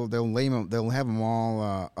 Reference. They'll lame them. They'll have them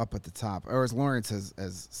all up at the top. Or as Lawrence has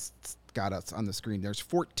got us on the screen, there's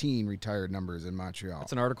 14 retired numbers in Montreal.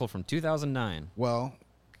 That's an article from 2009. Well,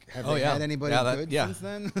 have Oh, they yeah. had anybody Yeah, that- good yeah. since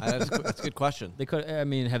then? That's a good question. They could. I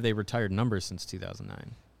mean, have they retired numbers since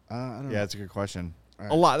 2009? I don't know. Yeah, that's a good question. All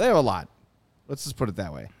right. A lot. They have a lot. Let's just put it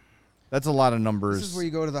that way. That's a lot of numbers. This is where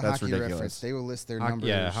you go to the That's Hockey ridiculous. Reference. They will list their Hockey, numbers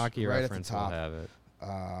yeah, Hockey right Reference at the will top. have it.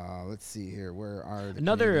 Let's see here. Where are the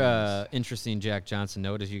Another Canadians? interesting Jack Johnson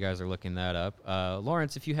note as you guys are looking that up.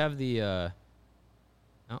 Lawrence, if you have the oh,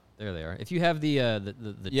 there they are. If you have the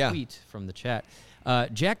Yeah. tweet from the chat,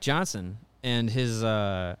 Jack Johnson and his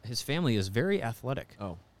family is very athletic.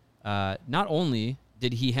 Oh, Not only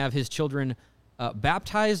did he have his children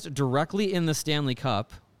baptized directly in the Stanley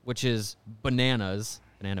Cup, which is banana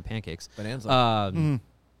pancakes. Bonanza.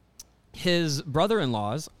 His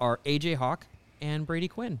brother-in-laws are AJ Hawk and Brady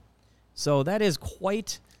Quinn. So that is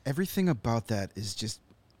quite. Everything about that is just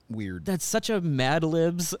weird. That's such a Mad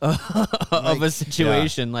Libs of a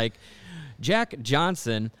situation. Like, Jack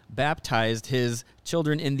Johnson baptized his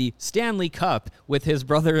children in the Stanley Cup with his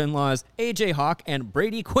brother-in-laws AJ Hawk and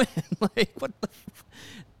Brady Quinn. Like, what the?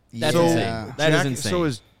 That's Yeah. insane. That is Jack, insane. So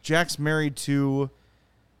is Jack's married to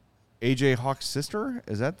AJ Hawk's sister?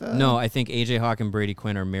 Is that the? No, I think AJ Hawk and Brady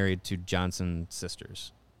Quinn are married to Johnson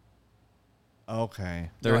sisters. Okay.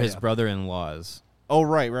 They're Oh, his yeah. brother-in-laws. Oh,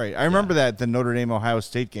 right. I remember that, the Notre Dame Ohio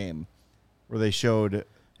State game where they showed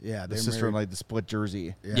Yeah, the they're sister in married. like the split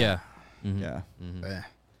jersey. Yeah. Mhm. Yeah. Eh.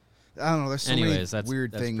 I don't know. There's so Anyways, many that's-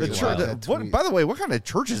 weird that's things. pretty The about wild. that what, tweet. by the way, what kind of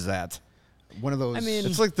church is that? One of those. I mean,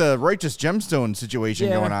 It's like the Righteous Gemstone situation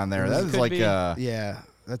Yeah, going on there. That is could like be. yeah,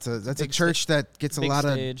 that's a Big church that gets a big lot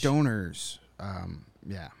stage. of donors.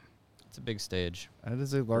 Yeah. It's a big stage. that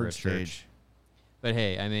is a for a large church. stage. But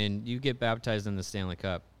hey, I mean, you get baptized in the Stanley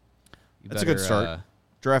Cup. That's a good start.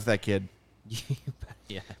 Draft that kid.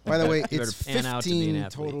 Yeah. By the way, You it's better pan out to be an 15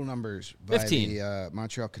 athlete. total numbers by 15. the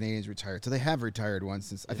Montreal Canadiens retired. So they have retired one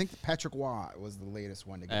since, I think Patrick Waugh was the latest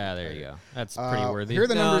one to get retired. There you go. That's pretty worthy. Here are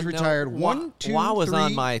the numbers retired. Waugh 1, 2, Waugh was 3.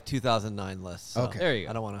 on my 2009 list. So Okay. There you go.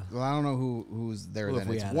 I don't want to. Well, I don't know who's there Who then. have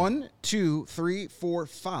we It's added? 1, 2, 3, 4,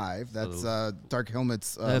 5. That's Dark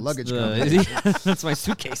Helmet's That's luggage the- company. That's my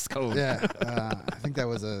suitcase code. Yeah, I think that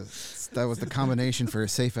was the combination for a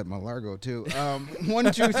safe at Malargo too.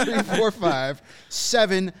 1, 2, 3, 4, 5, 7,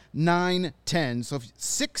 9, 10. So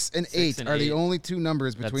 6 and 8 and are the 8. only two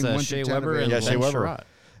numbers That's between 1 Shea through 10. Weber and Yeah, Len Shea Weber. Sherratt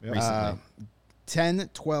recently. 10,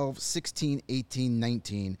 12, 16, 18,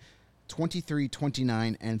 19, 23,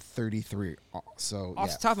 29, and 33. So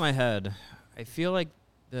Off the top of my head, I feel like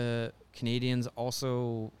the Canadians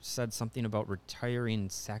also said something about retiring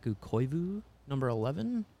Saku Koivu, number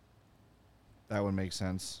 11. That would make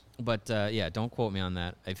sense. But yeah, don't quote me on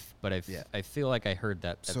that. I feel like I heard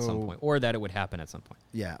that at some So- point, or that it would happen at some point.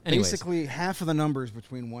 yeah, Anyways. basically half of the numbers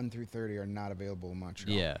between 1 through 30 are not available in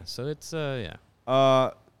Montreal. Yeah, so it's yeah.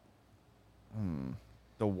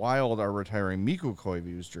 The Wild are retiring Mikko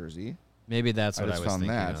Koivu's jersey. Maybe that's I what I, just was found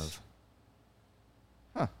thinking that. of.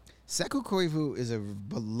 Saku Koivu is a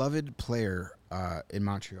beloved player in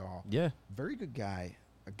Montreal. Yeah, Very good guy.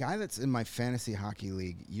 A guy that's in my fantasy hockey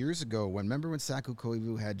league years ago. Remember when Saku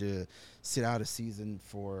Koivu had to sit out a season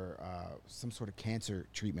for some sort of cancer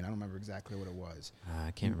treatment? I don't remember exactly what it was.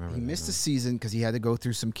 I can't remember. He that missed now. a season because he had to go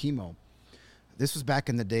through some chemo. This was back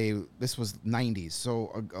in the day. This was 90s.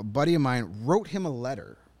 So a buddy of mine wrote him a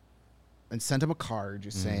letter and sent him a card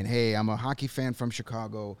just saying, hey, I'm a hockey fan from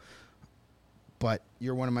Chicago, but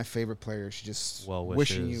you're one of my favorite players. Just Well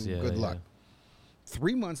wishing wishes, you yeah, good yeah. luck.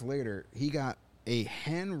 3 months later, he got a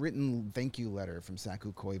handwritten thank you letter from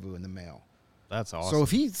Saku Koivu in the mail. That's awesome. So if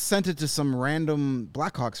he sent it to some random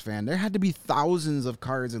Blackhawks fan, there had to be thousands of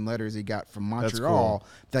cards and letters he got from That's Montreal cool.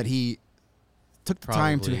 that he took the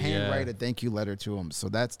time to Probably, handwrite yeah. a thank you letter to him. So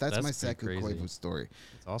that's my pretty Saku crazy. Koivu story.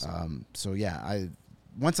 That's awesome. So yeah,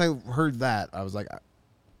 once I heard that, I was like,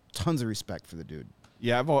 tons of respect for the dude.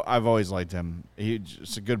 Yeah, I've always liked him. He's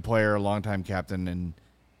just a good player, a longtime captain, and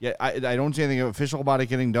yeah, I don't see anything official about it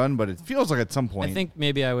getting done, but it feels like at some point. I think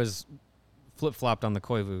maybe I was flip-flopped on the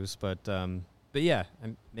Koivus, but yeah,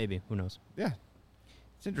 maybe, who knows. Yeah,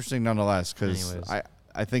 it's interesting nonetheless because Anyways.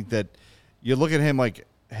 I think that you look at him like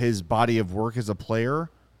his body of work as a player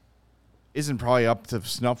isn't probably up to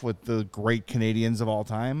snuff with the great Canadians of all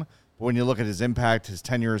time. But when you look at his impact, his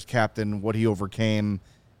tenure as captain, what he overcame,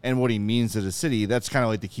 and what he means to the city, that's kind of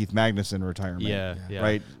like the Keith Magnuson retirement. Yeah.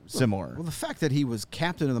 Right? Similar. Well, the fact that he was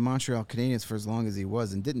captain of the Montreal Canadiens for as long as he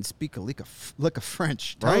was and didn't speak a lick of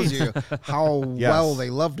French tells you how Yes. well they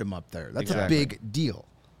loved him up there. That's Exactly. a big deal.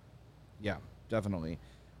 Yeah, definitely.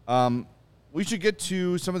 We should get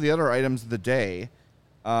to some of the other items of the day.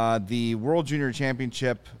 The World Junior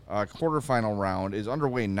Championship quarterfinal round is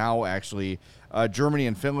underway now, actually. Germany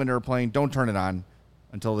and Finland are playing. Don't turn it on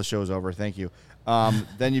until the show's over. Thank you.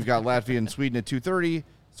 Then you've got Latvia and Sweden at 2:30,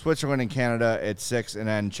 Switzerland and Canada at 6, and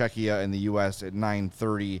then Czechia and the U.S. at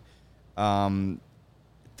 9:30.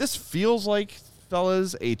 This feels like,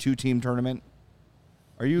 fellas, a two-team tournament.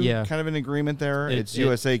 Are you Yeah. kind of in agreement there? It's It-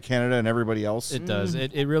 USA, Canada, and everybody else? It does.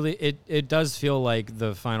 It really it does feel like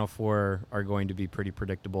the Final Four are going to be pretty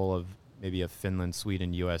predictable of maybe a Finland,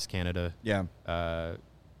 Sweden, U.S., Canada Yeah.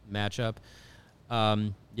 matchup.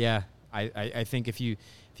 Yeah, I think if you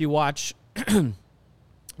watch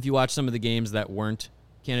if you watch some of the games that weren't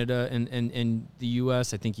Canada and the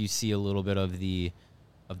U.S., I think you see a little bit of the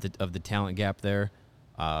talent gap there.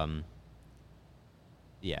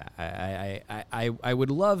 Yeah, I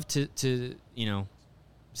would love to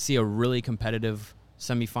see a really competitive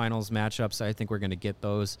semifinals matchup. So I think we're going to get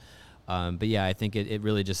those. But yeah, I think it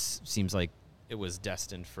really just seems like it was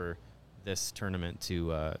destined for this tournament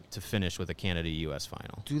to finish with a Canada-U.S.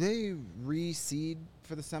 final. Do they reseed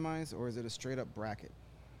for the semis, or is it a straight-up bracket?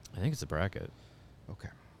 I think it's a bracket. Okay.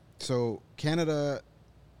 So Canada,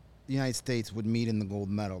 the United States would meet in the gold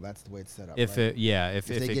medal. That's the way it's set up, If right? if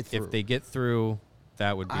they get through,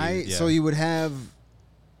 that would be So you would have,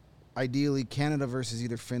 ideally, Canada versus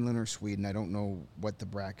either Finland or Sweden. I don't know what the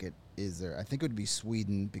bracket is there. I think it would be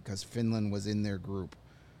Sweden because Finland was in their group.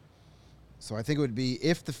 So I think it would be,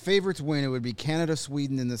 if the favorites win, it would be Canada,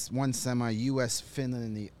 Sweden in this one semi, U.S., Finland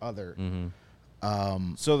in the other.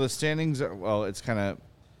 So the standings are, well, it's kind of,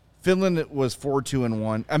 Finland was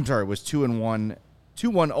 4-2-1. I'm sorry, it was 2-1,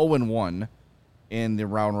 0-1 in the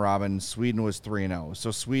round robin. Sweden was 3-0.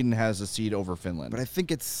 So Sweden has a seed over Finland. But I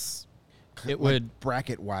think it's It would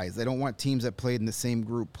bracket-wise. They don't want teams that played in the same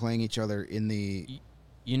group playing each other in the.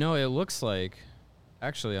 You know, it looks like,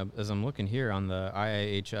 actually, as I'm looking here on the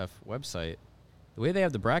IIHF website, the way they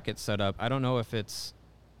have the bracket set up, I don't know if it's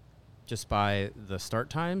just by the start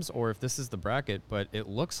times or if this is the bracket, but it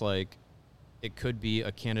looks like it could be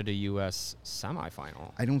a Canada-U.S.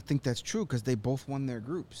 semifinal. I don't think that's true because they both won their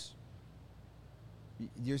groups.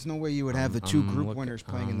 There's no way you would have the two group winners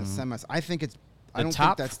playing in the semis. I think it's. I don't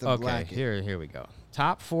think that's the bracket. Okay, here we go.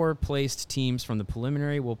 Top 4 placed teams from the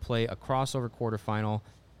preliminary will play a crossover quarterfinal,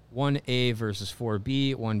 1A versus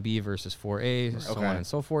 4B, 1B versus 4A, so on and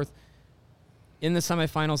so forth. In the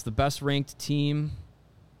semifinals, the best ranked team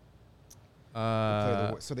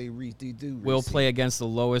so they will play against the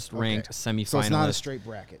lowest ranked semifinalist. So it's not a straight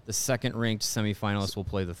bracket. The second ranked semifinalist will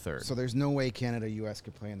play the third. So there's no way Canada-U.S.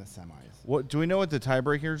 could play in the semis. What do we know what the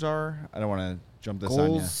tiebreakers are? I don't want to jump this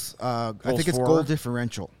goals, on you. I think it's goal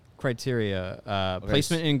differential. Criteria,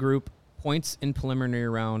 placement in group, points in preliminary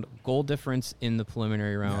round, goal difference in the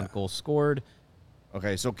preliminary round, goals scored.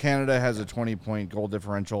 Okay, so Canada has a 20-point goal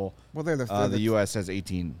differential. Well, they're the U.S. has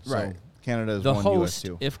 18. Right. So Canada is the 1, host,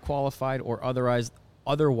 U.S. 2. if qualified or otherwise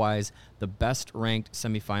the best ranked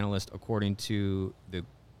semifinalist according to the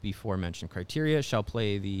before mentioned criteria shall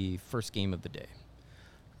play the first game of the day.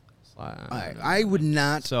 I would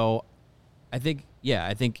not. So, I think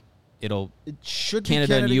it'll. It should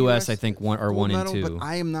Canada be and U.S. I think one and 2. But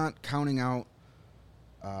I am not counting out.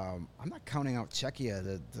 I'm not counting out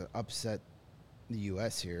Czechia to upset the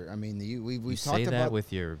U.S. here. I mean, we talked say about that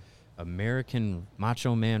with your American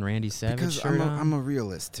Macho Man Randy Savage because shirt I'm a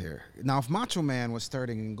realist here. Now, if Macho Man was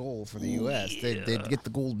starting in goal for the U.S., they'd get the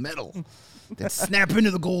gold medal. They'd snap into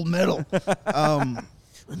the gold medal.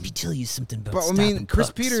 Let me tell you something about. But I mean,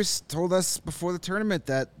 Chris Peters told us before the tournament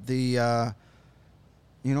that the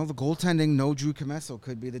goaltending, no Drew Commesso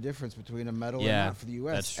could be the difference between a medal and not for the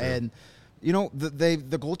U.S. That's true. And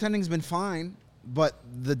the goaltending's been fine, but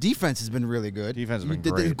the defense has been really good. Defense has been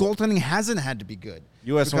great. The goaltending hasn't had to be good.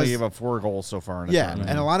 U.S. only gave up 4 goals so far in the tournament.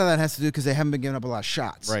 And a lot of that has to do because they haven't been giving up a lot of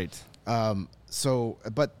shots. Right.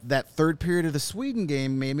 But that third period of the Sweden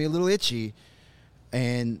game made me a little itchy,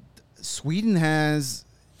 and Sweden has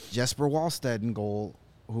Jesper Wallstedt in goal,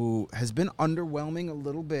 who has been underwhelming a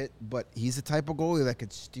little bit, but he's the type of goalie that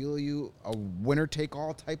could steal you a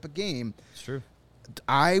winner-take-all type of game. It's true.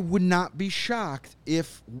 I would not be shocked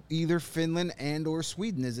if either Finland and or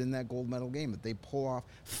Sweden is in that gold medal game that they pull off.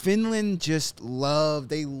 Finland live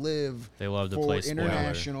to for play spoiler.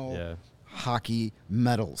 international hockey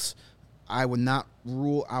medals. I would not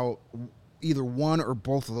rule out either one or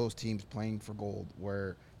both of those teams playing for gold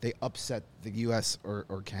where they upset the U.S.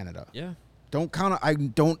 or Canada. Yeah. I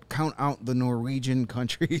don't count out the Norwegian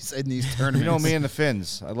countries in these tournaments. You know me and the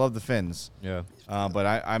Finns. I love the Finns. Yeah.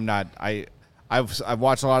 But I'm not. I've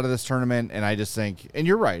watched a lot of this tournament, and I just think, and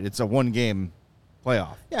you're right, it's a 1-game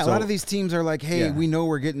playoff. Yeah, a lot of these teams are like, hey, we know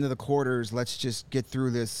we're getting to the quarters. Let's just get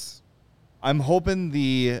through this. I'm hoping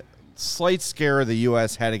the slight scare the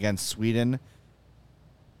U.S. had against Sweden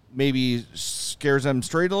maybe scares them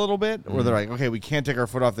straight a little bit, where they're like, okay, we can't take our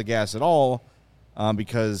foot off the gas at all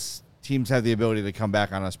because teams have the ability to come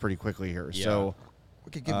back on us pretty quickly here. Yeah. So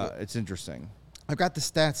it's interesting. I've got the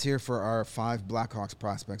stats here for our 5 Blackhawks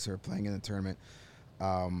prospects who are playing in the tournament.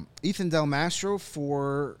 Ethan Del Mastro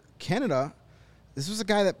for Canada. This was a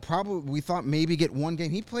guy that probably we thought maybe get 1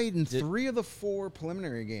 game. He played in 3 of the 4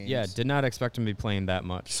 preliminary games. Yeah, did not expect him to be playing that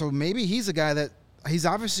much. So maybe he's a guy that he's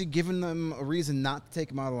obviously given them a reason not to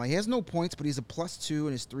take him out of the line. He has no points, but he's a +2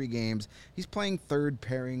 in his 3 games. He's playing third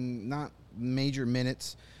pairing, not major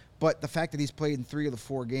minutes. But the fact that he's played in 3 of the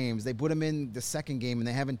 4 games, they put him in the second game, and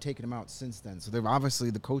they haven't taken him out since then. So they're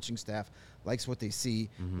obviously the coaching staff likes what they see.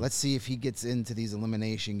 Mm-hmm. Let's see if he gets into these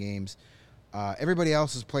elimination games. Everybody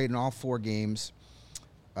else has played in all 4 games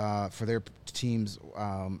for their teams.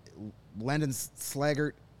 Landon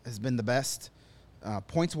Slaggert has been the best.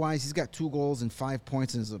 Points-wise, he's got 2 goals and 5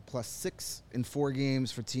 points and is a +6 in 4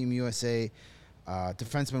 games for Team USA.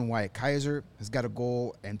 Defenseman Wyatt Kaiser has got a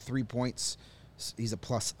goal and 3 points. He's a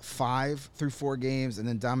 +5 through 4 games. And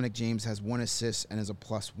then Dominic James has 1 assist and is a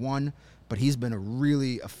 +1. But he's been a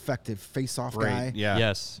really effective face-off guy. Yeah.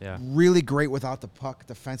 Yes. Yeah. Really great without the puck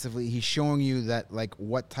defensively. He's showing you that, like,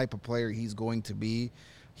 what type of player he's going to be.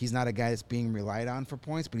 He's not a guy that's being relied on for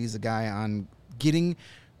points, but he's a guy on getting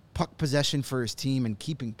puck possession for his team and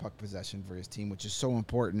keeping puck possession for his team, which is so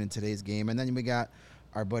important in today's game. And then we got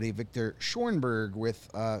our buddy Victor Schornberg with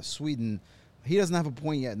Sweden. He doesn't have a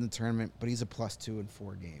point yet in the tournament, but he's a +2 in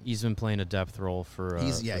 4 games. He's been playing a depth role for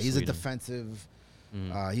he's a Sweden. defensive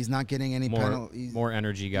He's not getting any penalties. More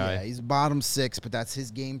energy guy. Yeah, he's bottom 6, but that's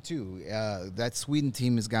his game too. That Sweden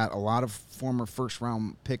team has got a lot of former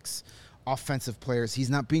first-round picks, offensive players. He's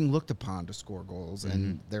not being looked upon to score goals,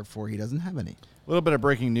 and therefore he doesn't have any. A little bit of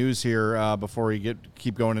breaking news here before we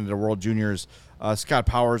keep going into the World Juniors. Scott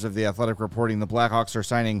Powers of The Athletic reporting the Blackhawks are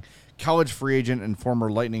signing college free agent and former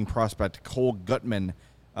Lightning prospect Cole Gutman.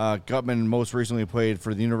 Gutman most recently played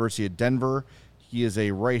for the University of Denver. He is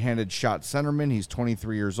a right-handed shot centerman. He's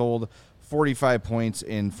 23 years old, 45 points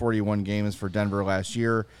in 41 games for Denver last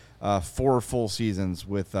year, 4 full seasons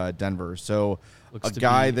with Denver. So a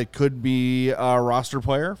guy that could be a roster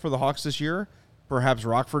player for the Hawks this year, perhaps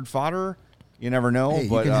Rockford fodder. You never know. Hey,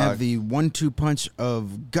 but you can have the 1-2 punch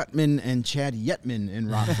of Gutman and Chad Yetman in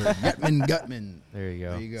Rockford. Yetman, Gutman. There you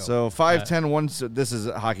go. There you go. So 5'10", 1. This is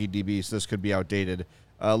Hockey DB, so this could be outdated.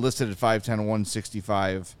 Listed at 5'10",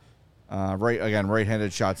 165.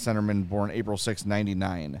 Right-handed shot centerman, born April 6,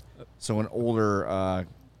 99. So an older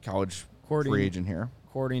college free agent here.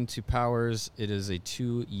 According to Powers, it is a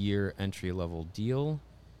 2-year entry-level deal,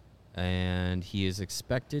 and he is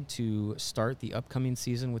expected to start the upcoming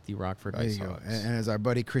season with the Rockford Ice Hawks. And as our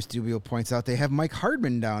buddy Chris Dubio points out, they have Mike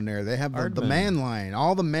Hardman down there. They have the man line.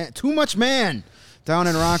 Too much man down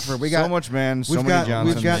in Rockford. We got so much man, so many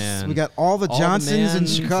Johnsons. We got all the Johnsons in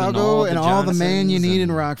Chicago and all the man you need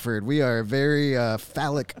in Rockford. We are a very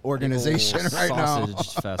phallic organization right now.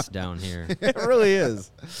 Sausage fest down here. It really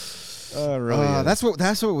is. It really is.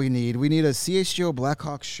 That's what we need. We need a CHGO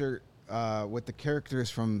Blackhawks shirt with the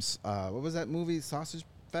characters from what was that movie, Sausage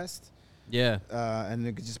Fest? Yeah. And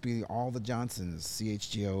it could just be all the Johnsons,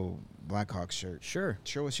 CHGO Blackhawks shirt. Sure.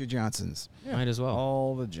 Show us your Johnsons. Yeah. Might as well.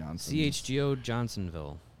 All the Johnsons. CHGO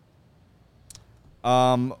Johnsonville.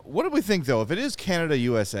 What do we think, though? If it is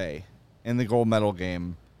Canada-USA in the gold medal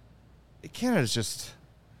game, Canada's just...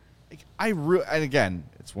 and again,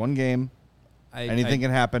 it's one game. Anything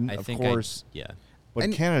can happen, of course.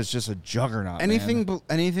 But Canada's just a juggernaut.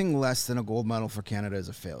 Anything less than a gold medal for Canada is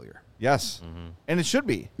a failure. Yes, and it should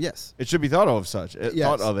be. Yes, it should be thought of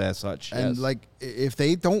as such. And if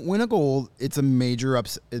they don't win a gold, it's a major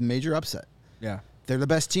upset. Yeah, they're the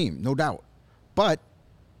best team, no doubt. But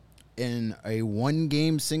in a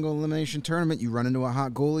one-game single elimination tournament, you run into a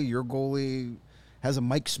hot goalie. Your goalie has a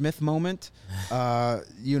Mike Smith moment.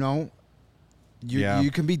 You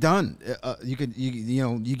can be done. You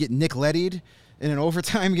get Nick Leddied in an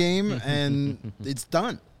overtime game, and it's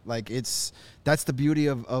done. That's the beauty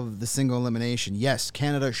of the single elimination. Yes,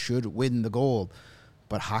 Canada should win the gold,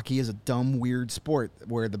 but hockey is a dumb, weird sport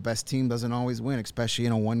where the best team doesn't always win, especially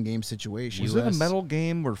in a one-game situation. Was it a medal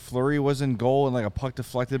game where Fleury was in goal and a puck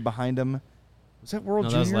deflected behind him? Was that World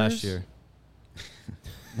Juniors? That was last year.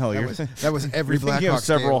 No, that was every Blackhawks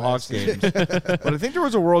several Hawks games. But I think there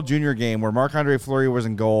was a World Junior game where Marc-Andre Fleury was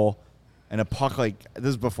in goal, and a puck this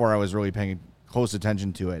is before I was really paying close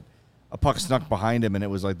attention to it. A puck snuck behind him, and it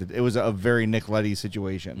was a very Nick Leddy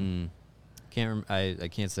situation. I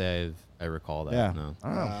can't say I recall that. Yeah. No. I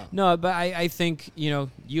don't know. No, but I think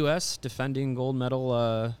U.S. defending gold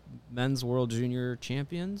medal men's World Junior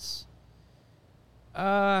champions.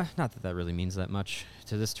 Not that really means that much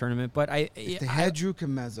to this tournament, but if they had Drew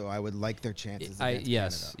Comezzo, I would like their chances. Canada.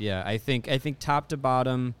 Yeah. I think top to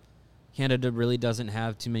bottom, Canada really doesn't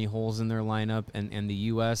have too many holes in their lineup, and the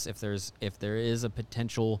U.S. if there is a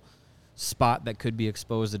potential spot that could be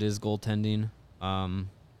exposed, it is goaltending.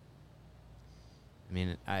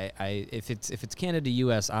 If it's Canada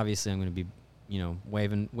U.S., obviously I'm going to be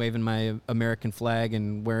waving my American flag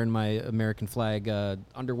and wearing my American flag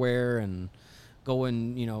underwear and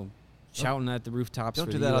going shouting at the rooftops. Don't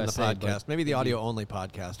for do the that USA, on the podcast. Maybe the audio only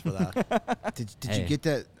podcast for that. Did you get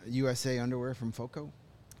that USA underwear from FOCO?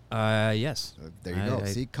 Yes. There you go.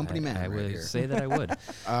 See, company man. I right would here. say that I would.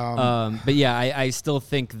 But yeah, I still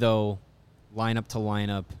think though, lineup to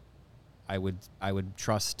lineup, I would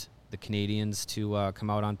trust the Canadians to come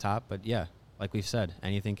out on top. But yeah, like we've said,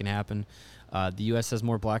 anything can happen. The U.S. has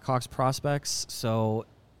more Blackhawks prospects, so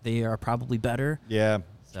they are probably better. Yeah.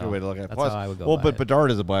 So good way to look at it. that's Plus, how I would go by but it. Bedard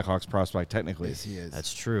is a Blackhawks prospect technically. Yes, he is.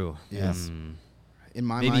 That's true. Yes. In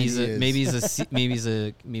my Maybe mind,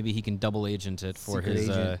 maybe he can double agent it for Secret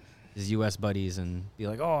agent. his U.S. buddies and be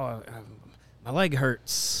like, my leg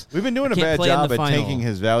hurts. We've been doing a Can't bad play in job the at final. taking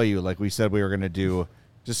his value, like we said we were going to do.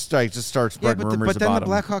 Just start spreading rumors but then about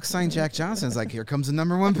the him. Blackhawks signed Jack Johnson. It's like, here comes the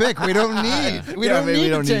number one pick. We don't need. We Yeah, don't maybe we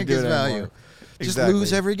need don't to need tank to do his it value. anymore. Just Exactly.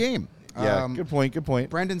 lose every game. Yeah, good point.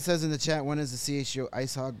 Brendan says in the chat, when is the CHGO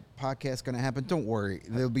Ice Hog podcast going to happen? Don't worry.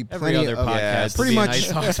 There'll be Every plenty other of podcast, pretty will be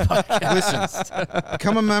an much. Ice Hawks podcast. Listen,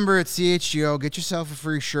 become a member at CHGO. Get yourself a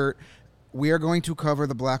free shirt. we are going to cover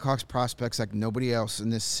the Blackhawks prospects like nobody else in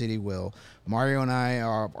this city will. Mario and I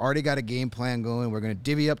are already got a game plan going. We're going to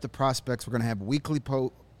divvy up the prospects. We're going to have weekly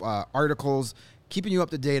articles, keeping you up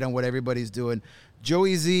to date on what everybody's doing.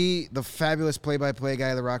 Joey Z, the fabulous play-by-play guy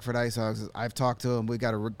of the Rockford Ice Hogs, I've talked to him. We've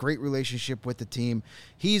got a great relationship with the team.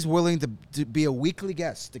 He's willing to be a weekly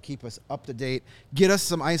guest to keep us up to date, get us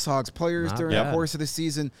some Ice Hogs players during the course of the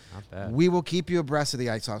season. Not bad. We will keep you abreast of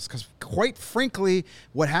the Ice Hogs because, quite frankly,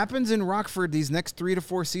 what happens in Rockford these next 3 to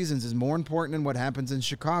 4 seasons is more important than what happens in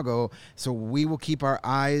Chicago. So we will keep our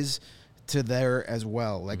eyes to there as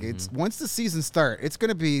well. Like it's once the season starts, it's going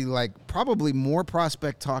to be like probably more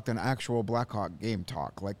prospect talk than actual Blackhawk game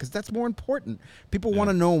talk. Like, because that's more important. People want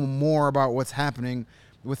to know more about what's happening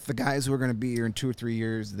with the guys who are going to be here in 2 or 3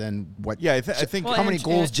 years than what. Yeah, I think how many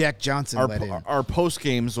goals Jack Johnson let in. Our post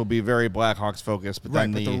games will be very Blackhawks focused, but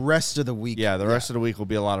then but the rest of the week, the rest of the week will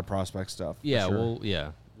be a lot of prospect stuff. Yeah, for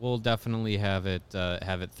sure. we'll definitely have it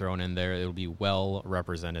thrown in there. It'll be well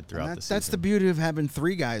represented throughout the season. That's the beauty of having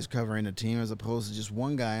 3 guys covering a team as opposed to just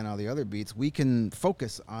one guy and all the other beats. We can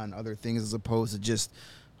focus on other things as opposed to just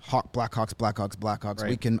Blackhawks. Right.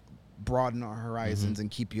 We can broaden our horizons and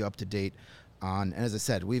keep you up to date on. And as I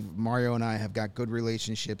said, Mario and I have got good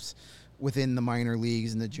relationships within the minor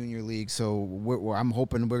leagues and the junior league. So I'm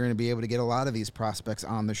hoping we're going to be able to get a lot of these prospects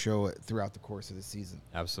on the show throughout the course of the season.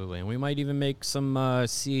 Absolutely. And we might even make some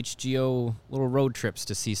CHGO little road trips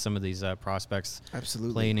to see some of these prospects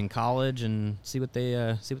playing in college and see what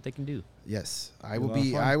they can do. Yes, I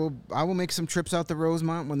will make some trips out to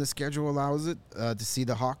Rosemont when the schedule allows it to see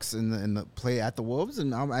the Hawks and the play at the Wolves,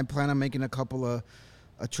 and I plan on making a couple of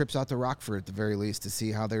trips out to Rockford at the very least to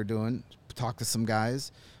see how they're doing, talk to some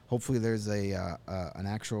guys. Hopefully, there's an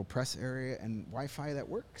actual press area and Wi-Fi that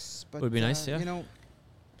works. But would be nice, yeah.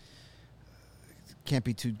 Can't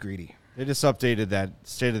be too greedy. They just updated that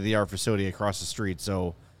state-of-the-art facility across the street,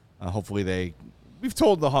 so hopefully we've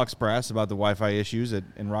told the Hawks Press about the Wi-Fi issues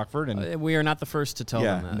in Rockford, and we are not the first to tell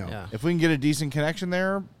them that. no. Yeah. if we can get a decent connection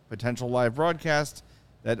there, potential live broadcast,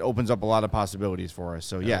 that opens up a lot of possibilities for us.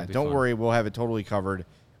 So That would be don't fun. worry, we'll have it totally covered.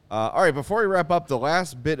 All right, before we wrap up, the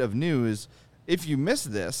last bit of news. If you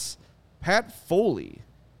missed this, Pat Foley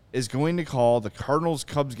is going to call the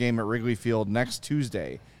Cardinals-Cubs game at Wrigley Field next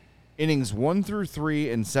Tuesday. Innings 1 through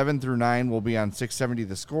 3 and 7 through 9 will be on 670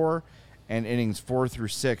 The Score, and innings 4 through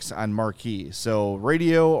 6 on Marquee. So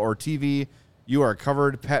radio or TV, you are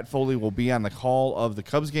covered. Pat Foley will be on the call of the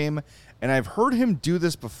Cubs game, and I've heard him do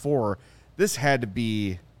this before. This had to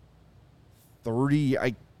be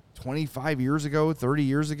 25 years ago, 30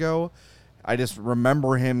 years ago. I just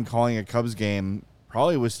remember him calling a Cubs game,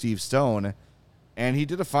 probably with Steve Stone, and he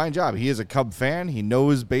did a fine job. He is a Cub fan. He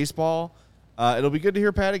knows baseball. It'll be good to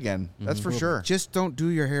hear Pat again. That's for sure. Just don't do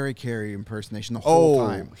your Harry Carey impersonation the whole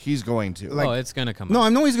time. He's going to. It's going to come No, up. I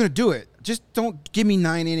know he's going to do it. Just don't give me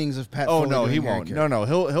 9 innings of Pat Foley. no, doing he Harry won't. Carey.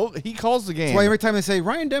 No. He calls the game. That's why every time they say,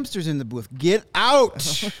 Ryan Dempster's in the booth, get out.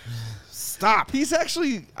 Stop. He's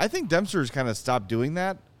actually, I think Dempster's kind of stopped doing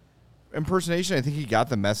that impersonation. I think he got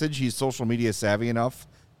the message. He's social media savvy enough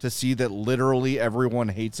to see that literally everyone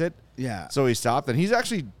hates it. Yeah. So he stopped, and he's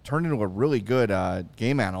actually turned into a really good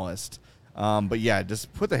game analyst. But yeah,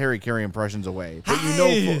 just put the Harry Carey impressions away. But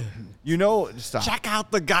stop. Check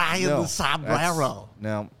out the guy in the sombrero.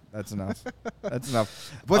 That's enough. That's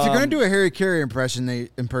enough. Well, if you're going to do a Harry Carey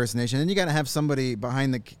impersonation, then you got to have somebody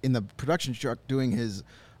in the production truck doing his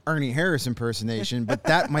Ernie Harris impersonation, but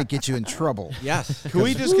that might get you in trouble. Yes. Can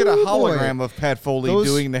we just get a hologram of Pat Foley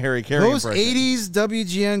doing the Harry Carey Those impression? 80s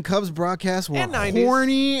WGN Cubs broadcasts were And 90s.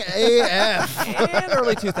 horny AF. And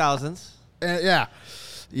early 2000s.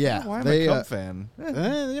 Yeah. Why am I a Cub fan?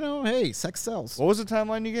 Hey, sex sells. What was the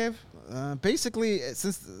timeline you gave? Basically,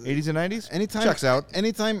 since 80s and 90s? anytime Checks out.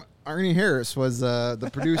 Anytime Ernie Harris was the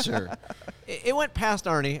producer. It went past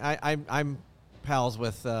Arnie. I'm pals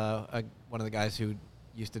with one of the guys who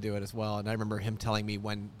used to do it as well, and I remember him telling me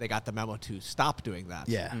when they got the memo to stop doing that.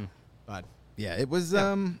 Yeah. But Yeah, it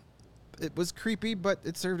was creepy, but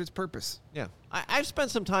it served its purpose. yeah, I've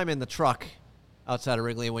spent some time in the truck outside of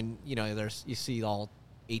Wrigley when you see all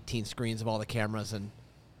 18 screens of all the cameras, and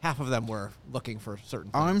half of them were looking for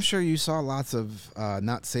certain things. I'm sure you saw lots of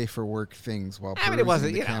not safe for work things while I mean, it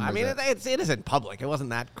wasn't. perusing the cameras. It isn't public. It wasn't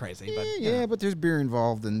that crazy. But Yeah, but there's beer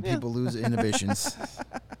involved and people lose inhibitions.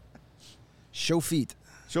 Show feet.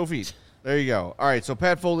 Show feet. There you go. All right, so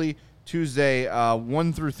Pat Foley, Tuesday,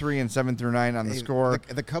 1 through 3 and 7 through 9 on the Score.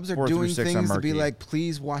 The Cubs are 4 through doing 6 on things to be Marquee. like,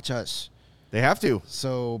 please watch us. They have to.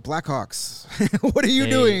 So Blackhawks, what are you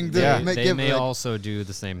doing? They give, may also do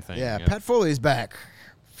the same thing. Yeah, Pat Foley's back.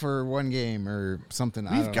 for one game or something.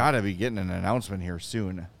 We've got to be getting an announcement here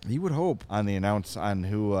soon You would hope. on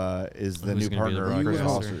who is the Who's new gonna be the partner of Chris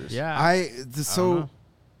broadcaster? Foster's. Yeah.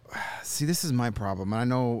 See, this is my problem. And I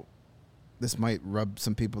know this might rub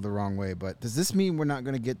some people the wrong way, but does this mean we're not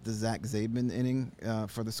going to get the Zach Zabin inning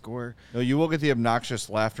for the score? No, you will get the obnoxious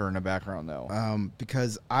laughter in the background, though.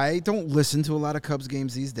 Because I don't listen to a lot of Cubs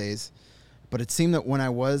games these days, but it seemed that when I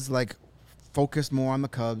was like focused more on the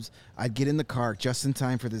Cubs, I'd get in the car just in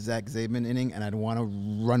time for the Zach Zabin inning, and I'd want to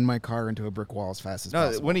run my car into a brick wall as fast as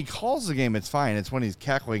possible. When he calls the game, it's fine. It's when he's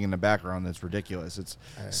cackling in the background that's ridiculous. It's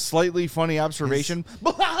slightly funny observation.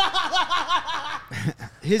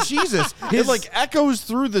 Jesus, it like echoes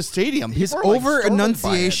through the stadium. His People are, like, over startled by it.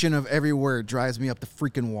 enunciation of every word drives me up the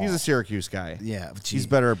freaking wall. He's a Syracuse guy. Yeah, he's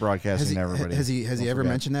better at broadcasting than everybody. Has he Don't ever forget.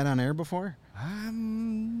 mentioned that on air before?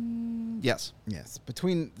 Yes. Yes.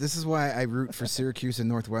 This is why I root for Syracuse and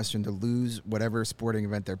Northwestern to lose whatever sporting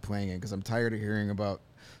event they're playing in, because I'm tired of hearing about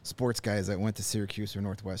sports guys that went to Syracuse or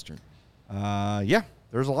Northwestern. Yeah,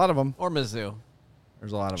 there's a lot of them. Or Mizzou.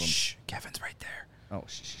 There's a lot of them. Shh, Kevin's right there. Oh,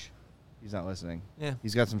 shh. He's not listening. Yeah.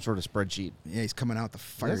 He's got some sort of spreadsheet. Yeah, he's coming out to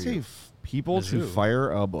fire Did I say you. people to Mizzou.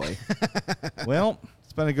 fire? Oh, boy. Well,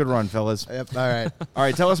 it's been a good run, fellas. Yep. All right. All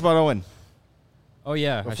right, tell us about Owen. Oh,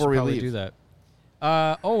 yeah. I Before should we probably leave. do that.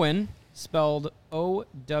 Owen, spelled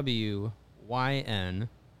OWYN,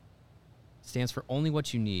 stands for Only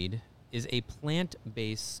What You Need, is a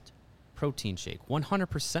plant-based protein shake,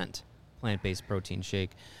 100% plant-based protein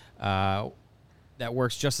shake that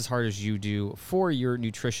works just as hard as you do for your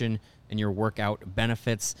nutrition and your workout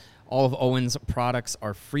benefits. All of Owen's products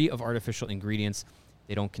are free of artificial ingredients.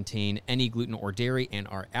 They don't contain any gluten or dairy and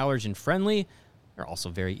are allergen-friendly. They're also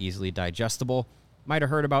very easily digestible. Might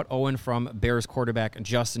have heard about Owen from Bears quarterback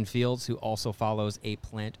Justin Fields, who also follows a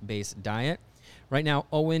plant-based diet. Right now,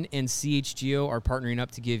 Owen and CHGO are partnering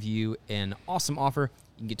up to give you an awesome offer.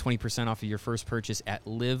 You can get 20% off of your first purchase at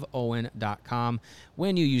liveowen.com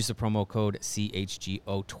when you use the promo code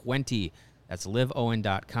CHGO20. That's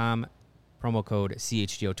liveowen.com, promo code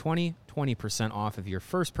CHGO20, 20% off of your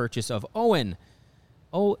first purchase of Owen.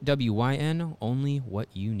 OWYN, only what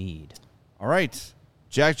you need. All right.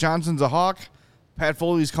 Jack Johnson's a Hawk. Pat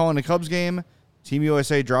Foley's calling the Cubs game. Team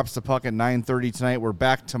USA drops the puck at 9:30 tonight. We're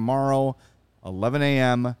back tomorrow, 11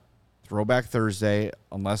 a.m., Throwback Thursday,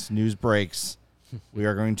 unless news breaks. We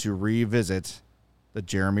are going to revisit the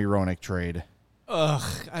Jeremy Roenick trade.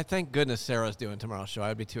 Ugh, I thank goodness Sarah's doing tomorrow's show.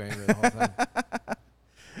 I'd be too angry the whole time.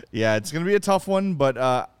 Yeah, it's going to be a tough one, but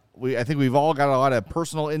I think we've all got a lot of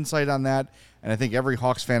personal insight on that, and I think every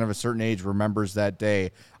Hawks fan of a certain age remembers that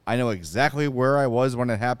day. I know exactly where I was when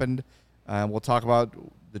it happened. We'll talk about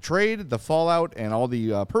the trade, the fallout, and all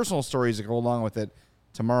the personal stories that go along with it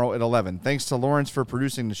tomorrow at 11. Thanks to Lawrence for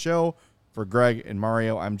producing the show. For Greg and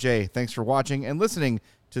Mario, I'm Jay. Thanks for watching and listening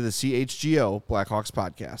to the CHGO Blackhawks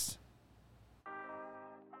podcast.